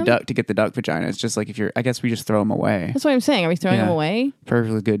murder the duck to get the duck vagina. It's just like I guess we just throw them away. That's what I'm saying. Are we throwing them away?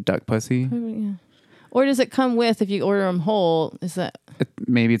 Perfectly good duck pussy. Yeah. Or does it come with, if you order them whole, is that...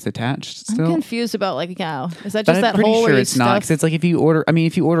 Maybe it's attached still? I'm confused about like a cow. Is that just that hole where you it's not, because it's like if you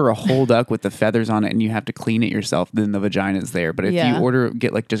order a whole duck with the feathers on it and you have to clean it yourself, then the vagina's there. But if you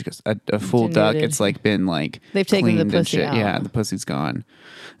get like just a full duck, it's like been like they've taken the pussy out. Yeah, the pussy's gone.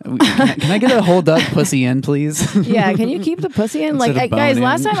 Can I get a whole duck pussy in, please? Yeah, can you keep the pussy in? Like, guys,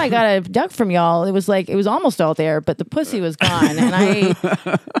 last time I got a duck from y'all, it was almost all there, but the pussy was gone, and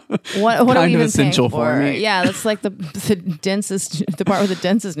what are we even essential for me? Yeah, that's like the densest, the part with the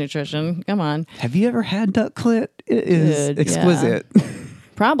densest nutrition. Come on. Have you ever had duck clit? It is exquisite. Yeah.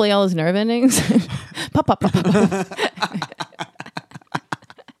 Probably all those nerve endings. Pop, pop, pop, pop.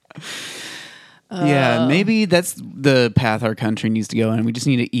 Yeah, maybe that's the path our country needs to go in. We just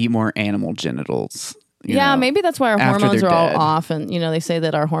need to eat more animal genitals. Maybe that's why our hormones are all off. And, they say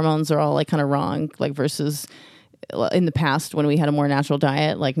that our hormones are all like kind of wrong, like versus in the past when we had a more natural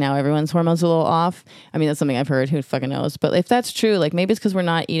diet, like now everyone's hormones are a little off. I mean, that's something I've heard. Who fucking knows? But if that's true, like maybe it's because we're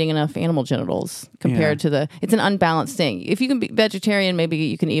not eating enough animal genitals compared to it's an unbalanced thing. If you can be vegetarian, maybe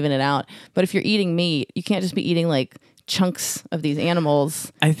you can even it out. But if you're eating meat, you can't just be eating like chunks of these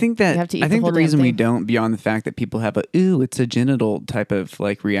animals. I think the reason we don't, beyond the fact that people have it's a genital type of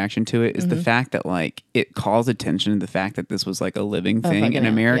like reaction to it, is the fact that like it calls attention to the fact that this was like a living thing, and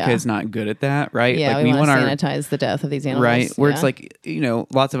America is not good at that, right? Yeah, like we want to sanitize the death of these animals, right? Where it's like, you know,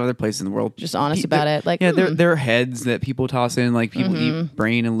 lots of other places in the world just honest about it. Like, there are heads that people toss in, like people eat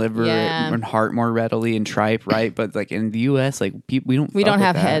brain and liver and heart more readily and tripe, right? But like in the U.S., like we don't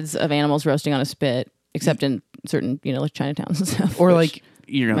have heads of animals roasting on a spit. Except in certain, you know, like Chinatowns and stuff. Or like,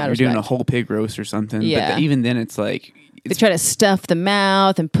 you know, you're doing a whole pig roast or something. Yeah. But even then it's like... They try to stuff the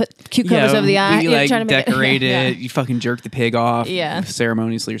mouth and put cucumbers over the eye. You like decorate it. You fucking jerk the pig off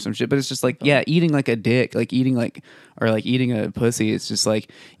ceremoniously or some shit. But it's just like, eating like a dick, like eating like... Or like eating a pussy, it's just like,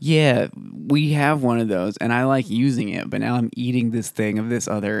 we have one of those, and I like using it, but now I'm eating this thing of this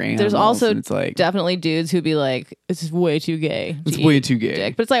other animal. There's also it's like, definitely dudes who'd be like, "This is way too gay. It's way too gay."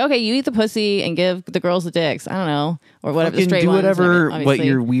 Dick. But it's like, okay, you eat the pussy and give the girls the dicks. I don't know, or whatever. The straight do ones, whatever what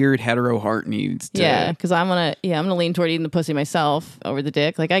your weird hetero heart needs. To, because I'm gonna lean toward eating the pussy myself over the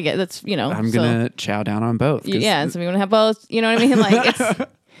dick. Like I get that's I'm gonna chow down on both. Yeah, so we want to have both. You know what I mean? Like it's.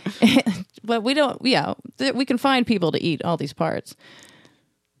 But we don't. Yeah, we can find people to eat all these parts,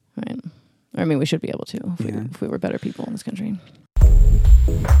 right? I mean, we should be able to if we were better people in this country.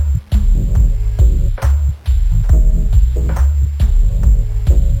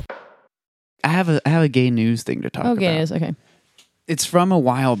 I have a gay news thing to talk about. Gay news, okay. It's from a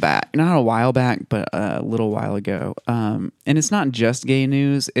while back, not a while back, but a little while ago. And it's not just gay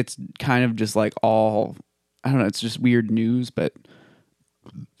news. It's kind of just like all, I don't know. It's just weird news, but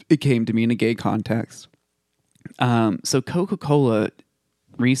it came to me in a gay context. So Coca-Cola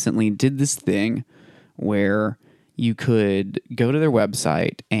recently did this thing where you could go to their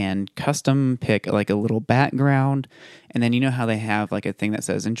website and custom pick like a little background, and then you know how they have like a thing that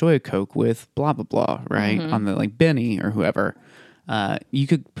says "enjoy a Coke with blah blah blah," right? On the like Benny or whoever. You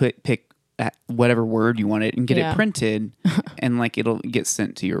could pick whatever word you wanted and get it printed, and like it'll get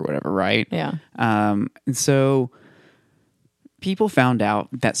sent to you or whatever, right? Yeah. And so people found out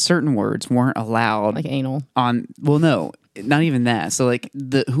that certain words weren't allowed, like anal. No, not even that. So like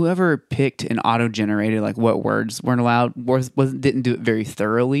whoever picked and auto-generated like what words weren't allowed didn't do it very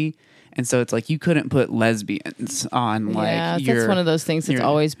thoroughly, and so it's like you couldn't put lesbians on like. That's one of those things that's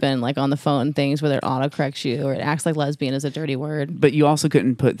always been like on the phone things where it auto-corrects you or it acts like lesbian is a dirty word. But you also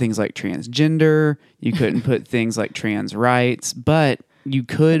couldn't put things like transgender. You couldn't put things like trans rights, but you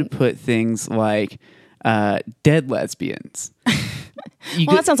could put things like dead lesbians.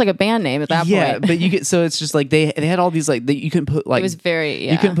 That sounds like a band name at that point. Yeah, but so it's just like they had all these like you couldn't put like it was very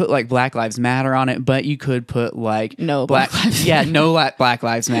you couldn't put like Black Lives Matter on it, but you could put like no Black Lives Black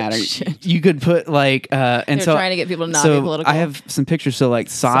Lives Matter. You could put like and so trying to get people to not be political. I have some pictures. So like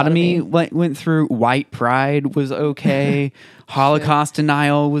sodomy. Went through. White pride was okay. Holocaust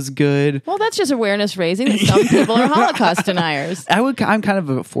denial was good. Well, that's just awareness raising that some people are Holocaust deniers. I'm kind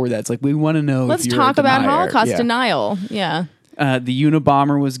of for that. It's like we want to know. Let's talk about Holocaust denial. Yeah. The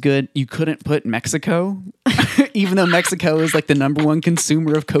Unabomber was good. You couldn't put Mexico, even though Mexico is like the #1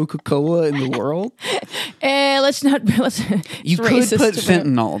 consumer of Coca-Cola in the world. You could put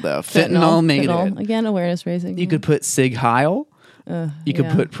fentanyl though. Fentanyl made it. Again, awareness raising. You could put Sig Heil. You could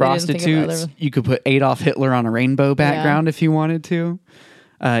put prostitutes. You could put Adolf Hitler on a rainbow background if you wanted to.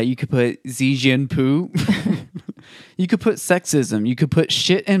 You could put Xi Jinping. You could put sexism. You could put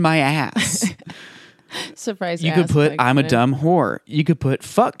shit in my ass. Surprise! You could put I'm a dumb whore. You could put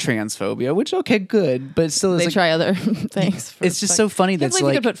fuck transphobia, which okay, good, but still they try other things. It's just so funny that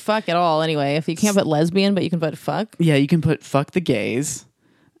you could put fuck at all anyway. If you can't put lesbian, but you can put fuck. Yeah, you can put fuck the gays.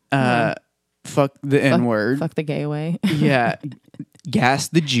 Fuck the N word. Fuck the gay away. Yeah, gas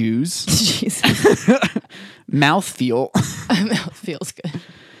the Jews. Jesus. Mouthfeel. Mouth feels good.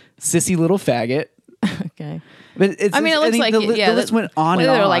 Sissy little faggot. Okay. But it looks like the list went on and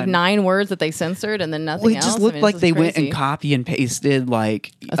on. There were like 9 words that they censored and then nothing else. It just looked like they went and copy and pasted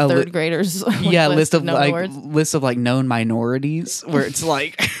like a third graders. List of like known minorities where it's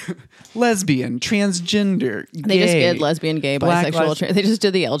like lesbian, transgender, they gay, just did lesbian, gay, bisexual. They just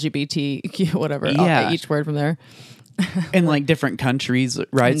did the LGBT whatever. Yeah. Each word from there. In like different countries,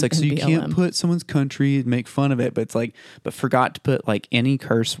 right? It's like, so you can't put someone's country and make fun of it, but it's like, but forgot to put like any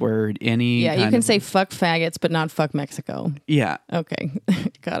curse word, any. Yeah, you can say fuck faggots, but not fuck Mexico. Yeah. Okay.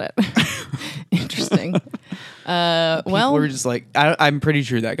 Got it. Interesting. We're just like, I'm pretty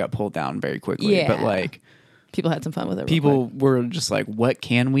sure that got pulled down very quickly, but like, people had some fun with it. People were just like, what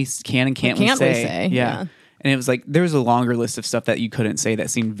can we and can't we say? Yeah. And it was like, there was a longer list of stuff that you couldn't say that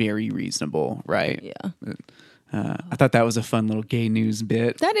seemed very reasonable, right? Yeah. I thought that was a fun little gay news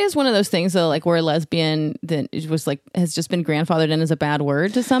bit. That is one of those things, though, like where lesbian then it was like has just been grandfathered in as a bad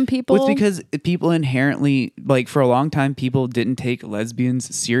word to some people. Well, it's because people inherently, like for a long time, people didn't take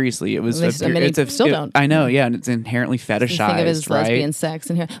lesbians seriously. It was still don't. I know, yeah, and it's inherently fetishized. Think of it as right? Lesbian sex,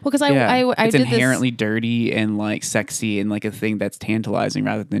 and because I it's did inherently dirty and like sexy and like a thing that's tantalizing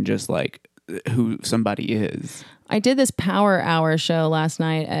rather than just like who somebody is. I did this Power Hour show last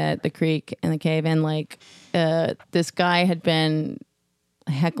night at the Creek and the Cave, and like this guy had been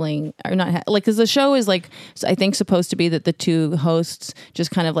heckling or not like because the show is like I think supposed to be that the two hosts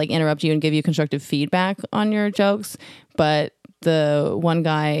just kind of like interrupt you and give you constructive feedback on your jokes, but the one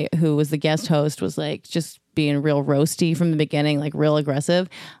guy who was the guest host was like just being real roasty from the beginning, like real aggressive.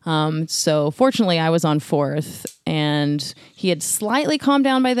 So fortunately I was on fourth and he had slightly calmed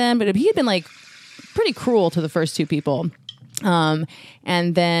down by then, but he had been like pretty cruel to the first two people. And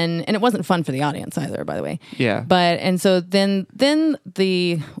it wasn't fun for the audience either, by the way. Yeah. So then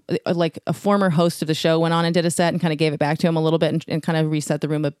the like a former host of the show went on and did a set and kind of gave it back to him a little bit and kind of reset the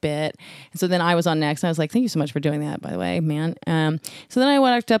room a bit. And so then I was on next and I was like, thank you so much for doing that, by the way, man. So then I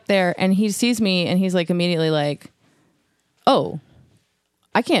walked up there and he sees me and he's like immediately like, oh,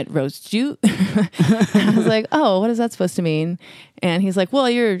 I can't roast you. I was like, oh, what is that supposed to mean? And he's like, well,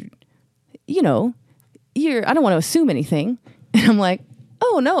 I don't want to assume anything. And I'm like,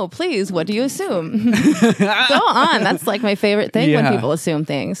 oh no, please, what do you assume? Go on. That's like my favorite thing when people assume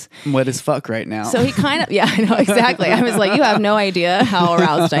things. What is fuck right now? So he kind of, I know, exactly. I was like, you have no idea how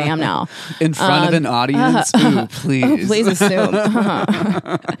aroused I am now. In front of an audience? Please. Oh, please assume.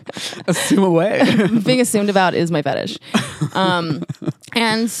 Assume away. Being assumed about is my fetish.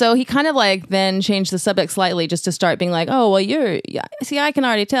 And so he kind of like then changed the subject slightly just to start being like, oh, well, see, I can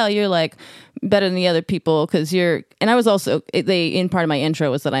already tell you're like better than the other people because and I was also, in part of my intro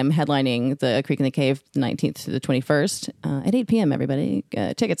was that I'm headlining the Creek in the Cave 19th to the 21st at 8 p.m. everybody.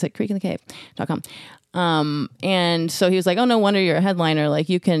 Tickets at creekinthecave.com. And so he was like, oh, no wonder you're a headliner. Like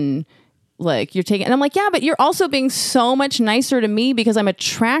you can... like you're taking, and I'm like, yeah, but you're also being so much nicer to me because I'm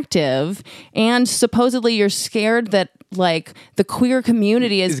attractive, and supposedly you're scared that like the queer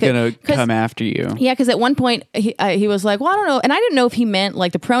community is going to come after you. Yeah, because at one point he was like, well, I don't know, and I didn't know if he meant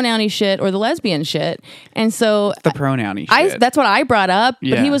like the pronoun-y shit or the lesbian shit, and so the pronoun-y shit. That's what I brought up,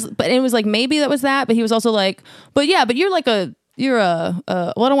 yeah. But it was like maybe that was that, but he was also like, but you're like well,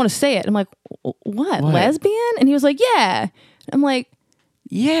 I don't want to say it. I'm like, what? Lesbian? And he was like, yeah. I'm like,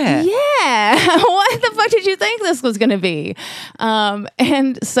 yeah. What the fuck did you think this was going to be?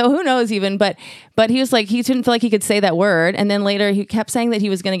 And so who knows even, but he was like, he didn't feel like he could say that word. And then later he kept saying that he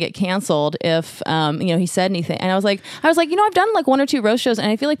was going to get canceled if, he said anything. And I was like, I've done like 1 or 2 roast shows and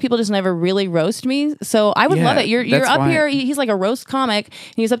I feel like people just never really roast me. So I would love it. You're up here. He's like a roast comic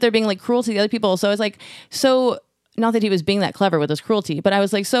and he's up there being like cruel to the other people. So I was like, not that he was being that clever with his cruelty, but I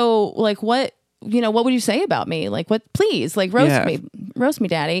was like, so like what would you say about me? Like, what, please, like roast me,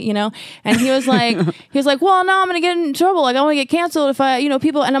 daddy, And he was like, well, no, I'm going to get in trouble. Like, I want to get canceled if I,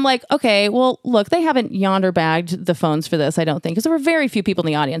 people, and I'm like, okay, well, look, they haven't yonder bagged the phones for this, I don't think, because there were very few people in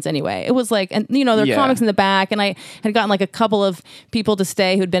the audience anyway. It was like, and there were comics in the back, and I had gotten like a couple of people to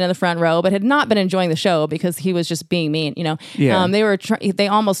stay who'd been in the front row, but had not been enjoying the show because he was just being mean, they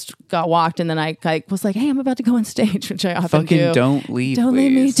almost got walked, and then I was like, hey, I'm about to go on stage, which I often do. Don't leave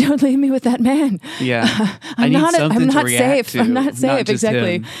me with that man. Yeah. I'm not safe. To, I'm not safe.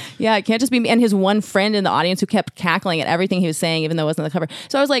 Exactly. Him. Yeah. It can't just be me and his one friend in the audience who kept cackling at everything he was saying, even though it wasn't the cover.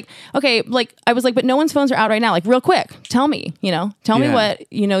 So I was like, okay, but no one's phones are out right now. Like real quick, tell me, tell me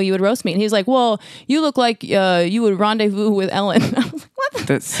what, you would roast me. And he's like, well, you look like you would rendezvous with Ellen. I was like, what?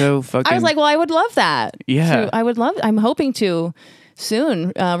 That's so fucking. I was like, well, I would love that. Yeah. I would love, I'm hoping to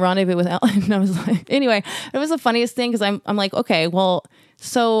soon rendezvous with Ellen. And I was like, anyway, it was the funniest thing because I'm like, okay, well,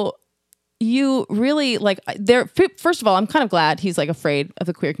 so you really like there. First of all, I'm kind of glad he's like afraid of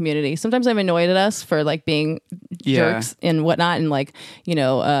the queer community. Sometimes I'm annoyed at us for like being jerks and whatnot, and like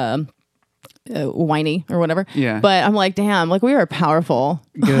whiny or whatever. Yeah. But I'm like, damn, like we are powerful.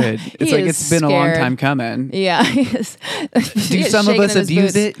 Good. It's like it's been a long time coming. Yeah. Do some of us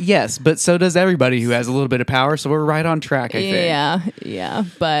abuse it? Yes, but so does everybody who has a little bit of power. So we're right on track, I think. Yeah.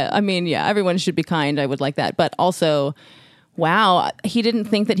 But I mean, everyone should be kind. I would like that. But also, wow, he didn't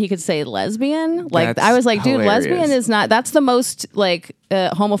think that he could say lesbian. Like I was like, dude, lesbian is not. That's the most like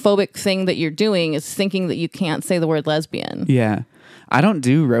homophobic thing that you're doing is thinking that you can't say the word lesbian. Yeah, I don't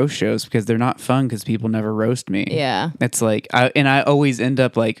do roast shows because they're not fun because people never roast me. Yeah, it's like I always end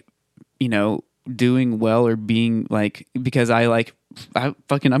up like doing well or being like, because I'm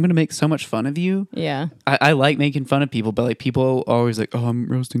gonna make so much fun of you. Yeah. I like making fun of people, but like people are always like, oh, I'm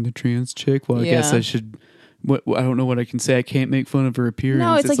roasting the trans chick. Well, I guess I should. What I don't know what I can say. I can't make fun of her appearance.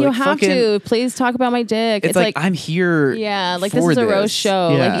 No, it's like you have to. Please talk about my dick. It's like I'm here. Yeah, like this is a roast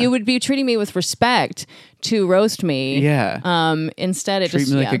show. Yeah. Like you would be treating me with respect to roast me. Yeah. Instead, treat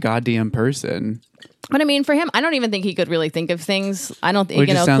me like a goddamn person. But I mean, for him, I don't even think he could really think of things. I don't think, well,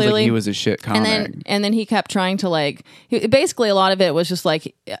 it just sounds like he was a shit comic. And then he kept trying to like, basically a lot of it was just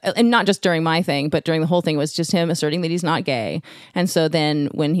like, and not just during my thing, but during the whole thing was just him asserting that he's not gay. And so then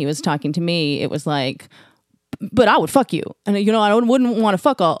when he was talking to me, it was like, but I would fuck you. And, you know, I wouldn't want to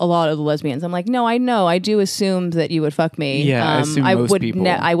fuck a lot of the lesbians. I'm like, no, I know. I do assume that you would fuck me. Yeah, I assume most people.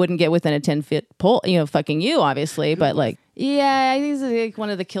 I wouldn't get within a 10-foot pole, you know, fucking you, obviously. But like, yeah, I think it's like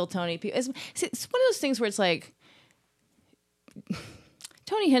one of the Kill Tony people. It's one of those things where it's like,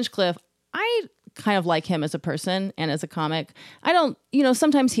 Tony Hinchcliffe, I kind of like him as a person and as a comic. I don't, you know,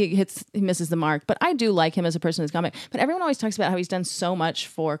 sometimes he misses the mark, but I do like him as a person as a comic. But everyone always talks about how he's done so much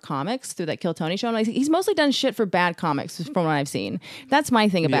for comics through that Kill Tony show. And like, he's mostly done shit for bad comics from what I've seen. That's my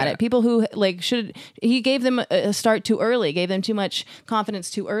thing about it. People who like he gave them a start too early, gave them too much confidence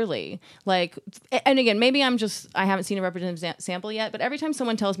too early. Like, and again, maybe I haven't seen a representative sample yet, but every time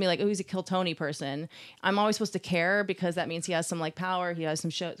someone tells me like, oh, he's a Kill Tony person, I'm always supposed to care because that means he has some like power, he has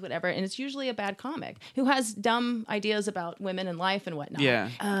some shows, whatever. And it's usually a bad comic who has dumb ideas about women and life and whatnot. Yeah.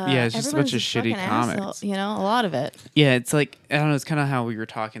 It's just a bunch of shitty comics. Asshole, you know, a lot of it. Yeah, it's like, I don't know, it's kind of how we were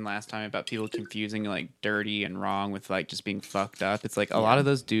talking last time about people confusing like dirty and wrong with like just being fucked up. It's like a lot of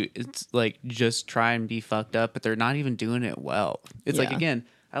those it's like just try and be fucked up, but they're not even doing it well. It's like, again,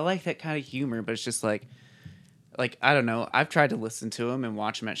 I like that kind of humor, but it's just like, I don't know. I've tried to listen to them and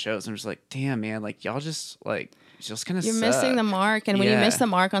watch them at shows. And I'm just like, damn, man, like y'all just kind of you're missing the mark. And when you miss the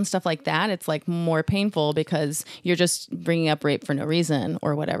mark on stuff like that, it's like more painful because you're just bringing up rape for no reason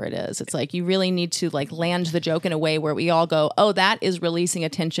or whatever it is. It's like you really need to like land the joke in a way where we all go, oh, that is releasing a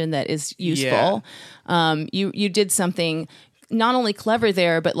tension that is useful. You did something not only clever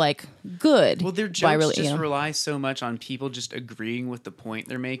there, but like good. Well, their jokes rely so much on people just agreeing with the point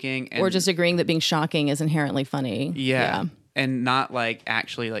they're making. Or just agreeing that being shocking is inherently funny. Yeah. And not like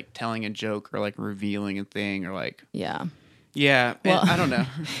actually like telling a joke or like revealing a thing or like yeah. Well, I don't know.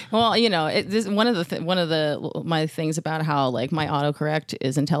 Well, you know, one of my things about how like my autocorrect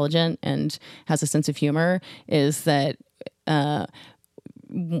is intelligent and has a sense of humor is that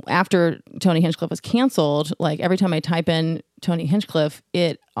after Tony Hinchcliffe was canceled, like every time I type in Tony Hinchcliffe,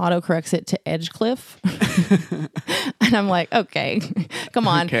 it autocorrects it to Edgecliff. And I'm like, okay, come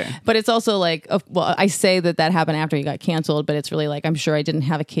on. Okay. But it's also like, well, I say that happened after he got canceled, but it's really like, I'm sure I didn't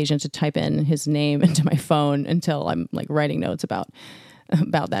have occasion to type in his name into my phone until I'm like writing notes about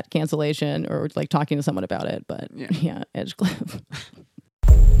that cancellation or like talking to someone about it. But yeah Edgecliff.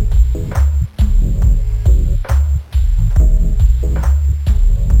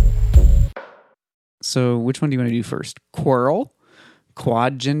 So which one do you want to do first? Quarrel,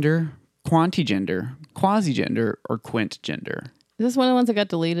 quad gender, quantigender, quasi-gender, or quint gender? Is this one of the ones that got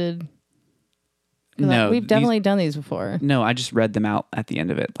deleted? No. We've definitely done these before. No, I just read them out at the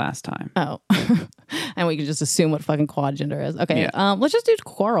end of it last time. Oh. And we can just assume what fucking quad gender is. Okay, let's just do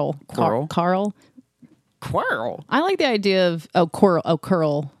quarrel. Quarrel? Quarrel. I like the idea of, curl or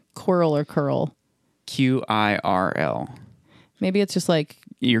curl. QIRL. Maybe it's just like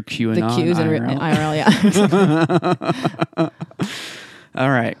you're queuing the Q's in IRL, yeah. All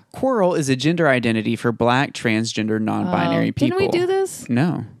right. Quarrel is a gender identity for Black, transgender, non-binary people. Didn't we do this?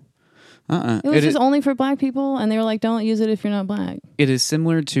 No. It was just only for Black people, and they were like, don't use it if you're not Black. It is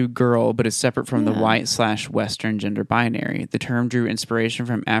similar to girl, but is separate from the white/Western gender binary. The term drew inspiration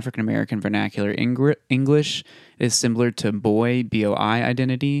from African-American vernacular English. It is similar to boy, B-O-I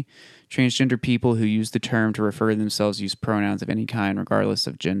identity. Transgender people who use the term to refer to themselves use pronouns of any kind, regardless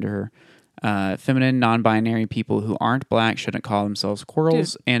of gender. Feminine, non-binary people who aren't Black shouldn't call themselves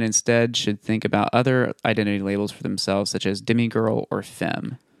quarrels and instead should think about other identity labels for themselves, such as demigirl or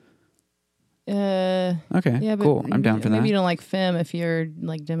femme. Okay, yeah, cool. I'm down for that. Maybe you don't like femme if you're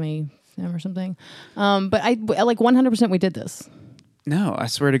like demi femme or something. But I like 100% we did this. No, I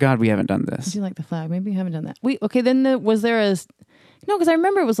swear to God, we haven't done this. I do like the flag. Maybe you haven't done that. Then was there a... No, because I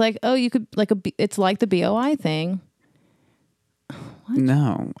remember it was like, oh, you could like it's like the BOI thing. What?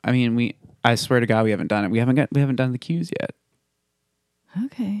 No, I mean I swear to God, we haven't done it. We haven't done the Q's yet.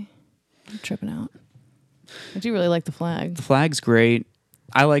 Okay, I'm tripping out. I do really like the flag. The flag's great.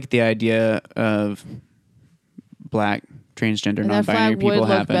 I like the idea of Black transgender, non-binary people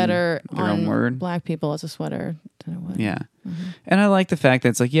having better their own word. Black people as a sweater than it would. Yeah. And I like the fact that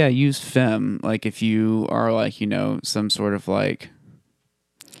it's like, yeah, use femme. Like if you are like, you know, some sort of like.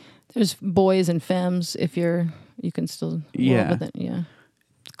 There's boys and femmes if you can still. Yeah. With it. Yeah.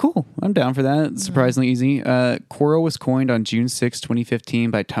 Cool. I'm down for that. It's surprisingly easy. Quirrell was coined on June 6,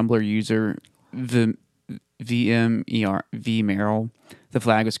 2015 by Tumblr user VMerrill. The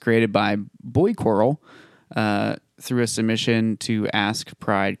flag was created by Boy Quirrell through a submission to Ask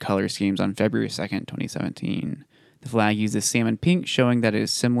Pride color schemes on February 2nd, 2017. The flag uses salmon pink, showing that it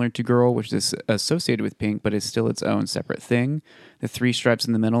is similar to girl, which is associated with pink, but is still its own separate thing. The 3 stripes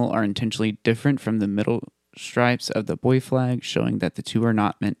in the middle are intentionally different from the middle stripes of the boy flag, showing that the two are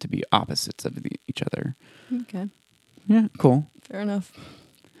not meant to be opposites of each other. Okay. Yeah, cool. Fair enough.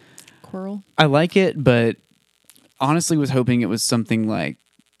 Quirrell. I like it, but honestly was hoping it was something like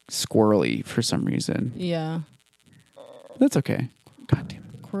squirrely for some reason. Yeah. That's okay. God damn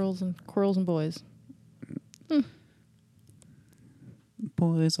it. Quirrels and boys.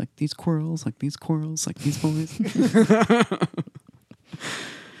 Boys like these quirrels, like these quirrels, like these boys.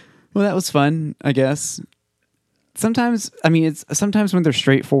 Well, that was fun, I guess. Sometimes when they're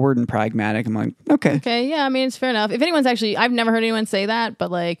straightforward and pragmatic, I'm like, okay. Okay, yeah, I mean, it's fair enough. If anyone's I've never heard anyone say that, but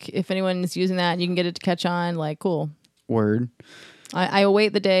like, if anyone's using that and you can get it to catch on, like, cool. Word. I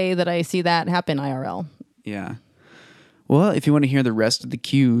await the day that I see that happen IRL. Yeah. Well, if you want to hear the rest of the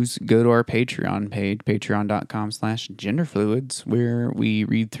cues, go to our Patreon page, patreon.com/genderfluids, where we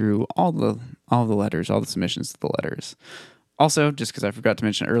read through all the letters, all the submissions to the letters. Also, just because I forgot to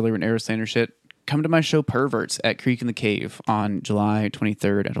mention earlier when Arrow Slander shit, come to my show Perverts at Creek in the Cave on July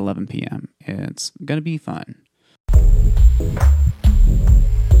 23rd at 11 p.m. It's going to be fun.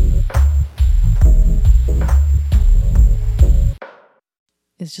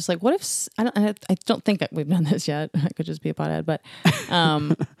 It's just like, what if I don't think we've done this yet. I could just be a pothead, but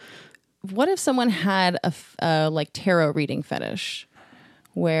what if someone had a like tarot reading fetish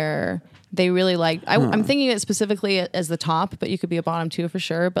where they really like? I'm thinking it specifically as the top, but you could be a bottom too for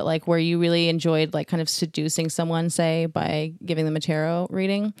sure. But like where you really enjoyed like kind of seducing someone, say by giving them a tarot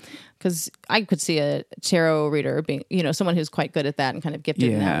reading, because I could see a tarot reader being, you know, someone who's quite good at that and kind of gifted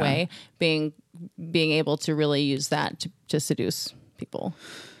in that way, being able to really use that to seduce people.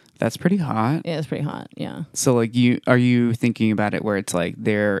 That's pretty hot. Yeah, it's pretty hot. Yeah. So like are you thinking about it where it's like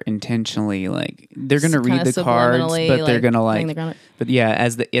they're intentionally like they're going to read the cards, but they're going to like but yeah,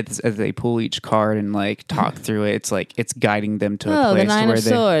 as they pull each card and like talk through it, it's like it's guiding them to a place the Nine where of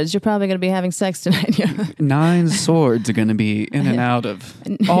Swords. You're probably going to be having sex tonight. 9 swords are going to be in and out of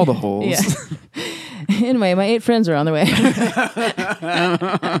all the holes. Yeah. Anyway, my 8 friends are on their way.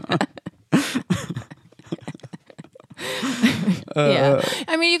 Yeah,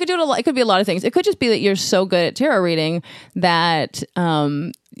 I mean, you could do it a lot. It could be a lot of things. It could just be that you're so good at tarot reading that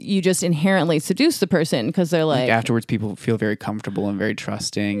you just inherently seduce the person because they're like afterwards people feel very comfortable and very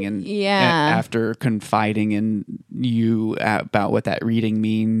trusting, and yeah, after confiding in you about what that reading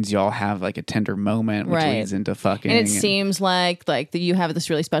means, y'all have like a tender moment which leads into fucking, and it seems like you have this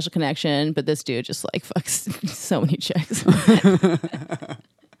really special connection, but this dude just like fucks so many chicks.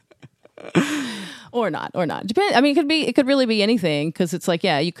 Or not. Depend. I mean, it could really be anything because it's like,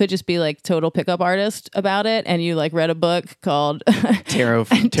 yeah, you could just be like total pickup artist about it, and you like read a book called Tarot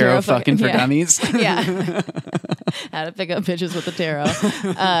fucking for Dummies. Yeah, how to pick up bitches with the tarot.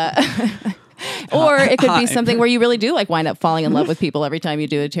 Or it could be something where you really do like wind up falling in love with people every time you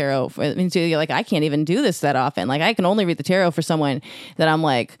do a tarot. I mean, so you're like, I can't even do this that often. Like, I can only read the tarot for someone that I'm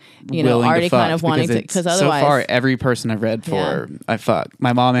like, you know, already kind of wanting to. Because otherwise, so far, every person I've read for, I fuck.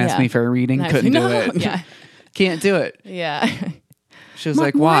 My mom asked me for a reading, couldn't do it. Yeah, can't do it. Yeah. She was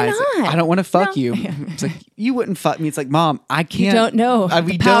like, why? Like, I don't want to fuck you. It's like, you wouldn't fuck me. It's like, Mom, I can't. You don't know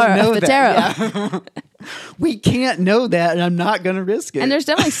we the power don't know of the that. tarot. Yeah. We can't know that, and I'm not going to risk it. And there's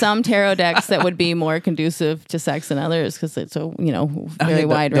definitely some tarot decks that would be more conducive to sex than others because it's a, you know, very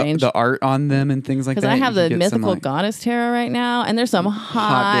wide range. The art on them and things like that. Because I have the Mythical Goddess Tarot right now, and there's some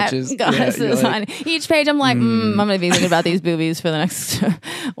hot goddesses on each page. I'm like, I'm going to be thinking about these boobies for the next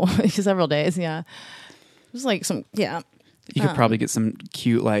several days. Yeah. Just like some, yeah. You could probably get some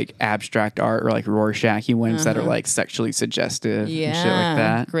cute, like, abstract art or, like, Rorschach-y ones that are, like, sexually suggestive and shit like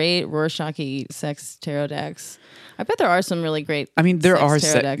that. Great Rorschach-y sex tarot decks. I bet there are some really great. I mean, there are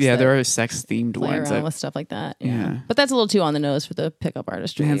there are sex themed ones with stuff like that. Yeah, but that's a little too on the nose for the pickup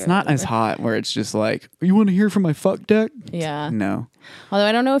artistry. Man, it's not as hot where it's just like, you want to hear from my fuck deck? Yeah, no. Although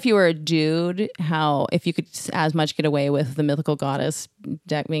I don't know if you were a dude, if you could as much get away with the mythical goddess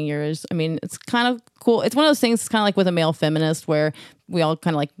deck being yours. I mean, it's kind of cool. It's one of those things. It's kind of like with a male feminist where we all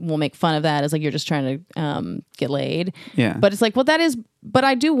kind of like will make fun of that as like you're just trying to get laid. Yeah. But it's like, well, that is. But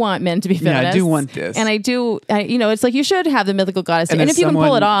I do want men to be feminists. Yeah, I do want this. And it's like you should have the mythical goddess. And if you can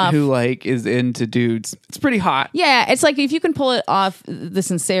pull it off, who like is into dudes, it's pretty hot. Yeah, it's like if you can pull it off, the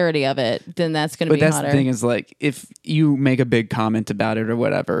sincerity of it, then that's going to be hotter. But that's the thing is like if you make a big comment about it or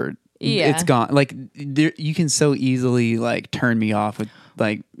whatever, it's gone. Like you can so easily like turn me off with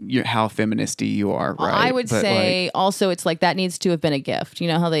like how feministy you are, right? I would say like, also it's like that needs to have been a gift. You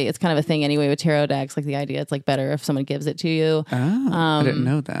know how it's kind of a thing anyway with tarot decks. Like the idea, it's like better if someone gives it to you. Oh, I didn't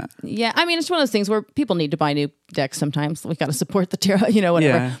know that. Yeah, I mean it's one of those things where people need to buy new decks sometimes. We got to support the tarot, whatever.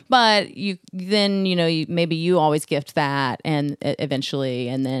 Yeah. But maybe you always gift that, and eventually,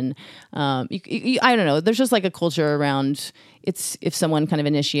 and then I don't know. There's just like a culture around. It's if someone kind of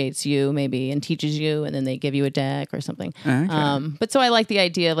initiates you maybe and teaches you, and then they give you a deck or something. Okay. But so I like the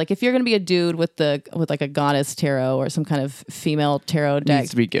idea of like if you're going to be a dude with like a goddess tarot or some kind of female tarot deck,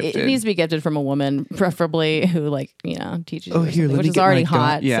 it needs to be gifted from a woman, preferably who like teaches you, which is already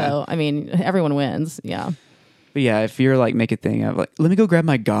hot. Yeah. So I mean, everyone wins. Yeah. But yeah, if you're like make a thing of like, let me go grab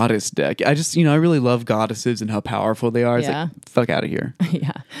my goddess deck. I just, I really love goddesses and how powerful they are. It's like, fuck out of here.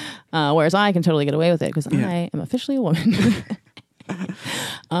 Yeah. Whereas I can totally get away with it because I am officially a woman.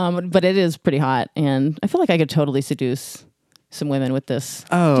 But it is pretty hot, and I feel like I could totally seduce some women with this.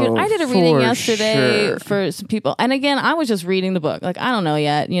 Oh, dude, I did a reading yesterday for some people, and again, I was just reading the book. Like I don't know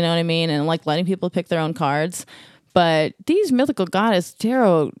yet, you know what I mean, and like letting people pick their own cards. But these mythical goddess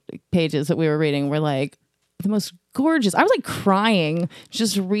tarot pages that we were reading were like the most gorgeous. I was like crying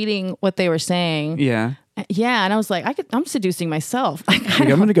just reading what they were saying. Yeah. Yeah, and I was like, I'm seducing myself. Like, I'm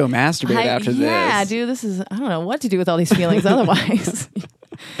going to go masturbate after this. Yeah, dude, I don't know what to do with all these feelings otherwise.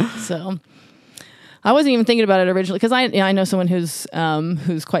 So I wasn't even thinking about it originally because I know someone who's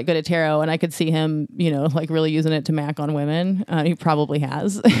quite good at tarot, and I could see him, like really using it to mac on women. He probably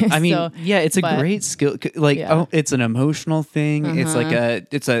has. I mean, it's a great skill. Like, it's an emotional thing. Uh-huh.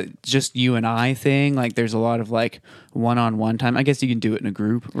 It's a just you and I thing. Like, there's a lot of like one-on-one time. I guess you can do it in a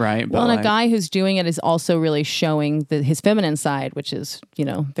group, right? Well, and a guy who's doing it is also really showing his feminine side, which is,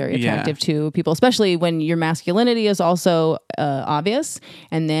 very attractive to people, especially when your masculinity is also obvious,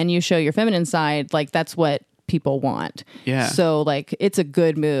 and then you show your feminine side. Like, that's what people want. Yeah. So like it's a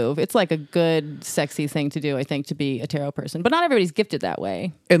good move. It's like a good sexy thing to do, I think, to be a tarot person. But not everybody's gifted that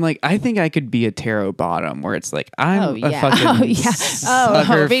way. And like I think I could be a tarot bottom where it's like I'm a fucking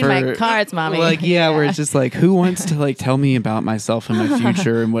sucker read my cards, mommy. Like where it's just like who wants to like tell me about myself and my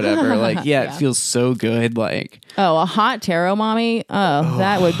future and whatever. Like it feels so good. Like a hot tarot mommy. Oh,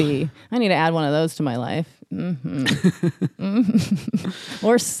 that would be. I need to add one of those to my life. Mm-hmm. Mm-hmm.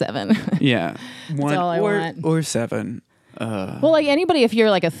 Or 7. Yeah. That's all I want. Or 7. Well, like anybody, if you're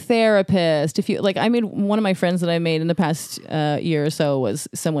like a therapist, if you like, I made one of my friends that I made in the past year or so was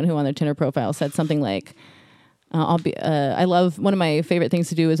someone who on their Tinder profile said something like, I love, one of my favorite things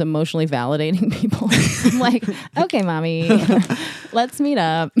to do is emotionally validating people. I'm like, okay, mommy, let's meet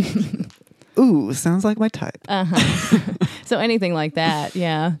up. Ooh, sounds like my type. So anything like that.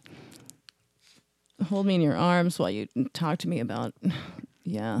 Yeah. Hold me in your arms while you talk to me about,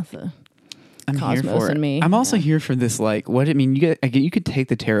 the cosmos and me. I'm also here for this, like, what I mean, you could take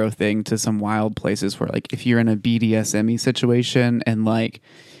the tarot thing to some wild places where, like, if you're in a BDSM situation and, like,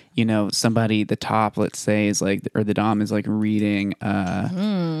 somebody, the top, let's say, is like, or the dom is like reading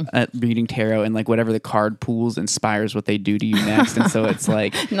reading tarot, and like whatever the card pools inspires what they do to you next. And so it's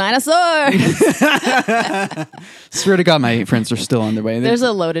like Nine of Swords. Swear to God, my friends are still on their way. There's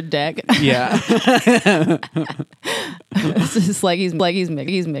a loaded deck. Yeah. It's just like he's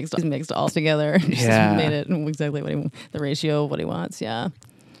mixed all together. Just made it exactly what the ratio of what he wants. Yeah.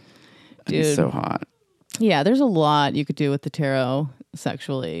 Dude. It's so hot. Yeah, there's a lot you could do with the tarot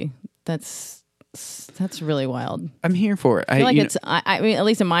sexually. That's really wild. I'm here for it. I feel like I mean, at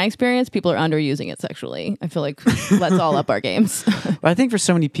least in my experience, people are underusing it sexually. I feel like let's all up our games. I think for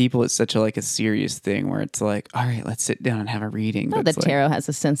so many people, it's such a serious thing where it's like, all right, let's sit down and have a reading. Oh, the tarot has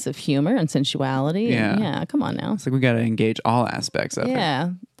a sense of humor and sensuality. Yeah. Yeah, come on now. It's like we got to engage all aspects of it. Yeah.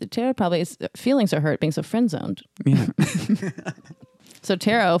 The tarot probably feelings are hurt being so friend zoned. Yeah. So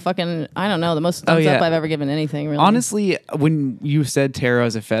tarot, fucking, I don't know, the most thumbs up I've ever given anything, really. Honestly, when you said tarot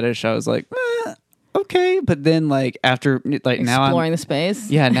as a fetish, I was like, okay. okay. But then like after like now I'm exploring the space.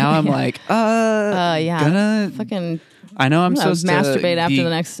 Yeah, now I'm like, gonna fucking. I know I'm supposed to masturbate after the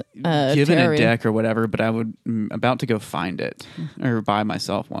next given a reading. deck or whatever, but I'm about to go find it or buy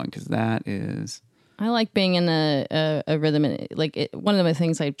myself one because that is. I like being in a rhythm, and like one of the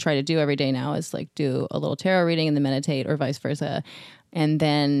things I try to do every day now is like do a little tarot reading and then meditate, or vice versa. And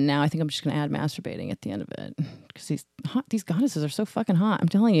then now I think I'm just going to add masturbating at the end of it because these goddesses are so fucking hot. I'm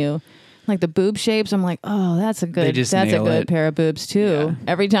telling you, like the boob shapes. I'm like, oh, that's a good pair of boobs too. Yeah.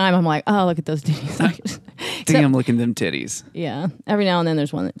 Every time I'm like, oh, look at those titties. Damn, look at them titties. Yeah. Every now and then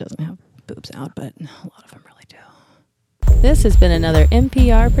there's one that doesn't have boobs out, but a lot of them really do. This has been another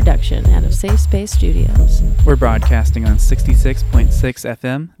NPR production out of Safe Space Studios. We're broadcasting on 66.6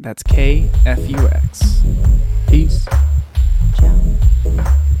 FM. That's KFUX. Peace. Ciao.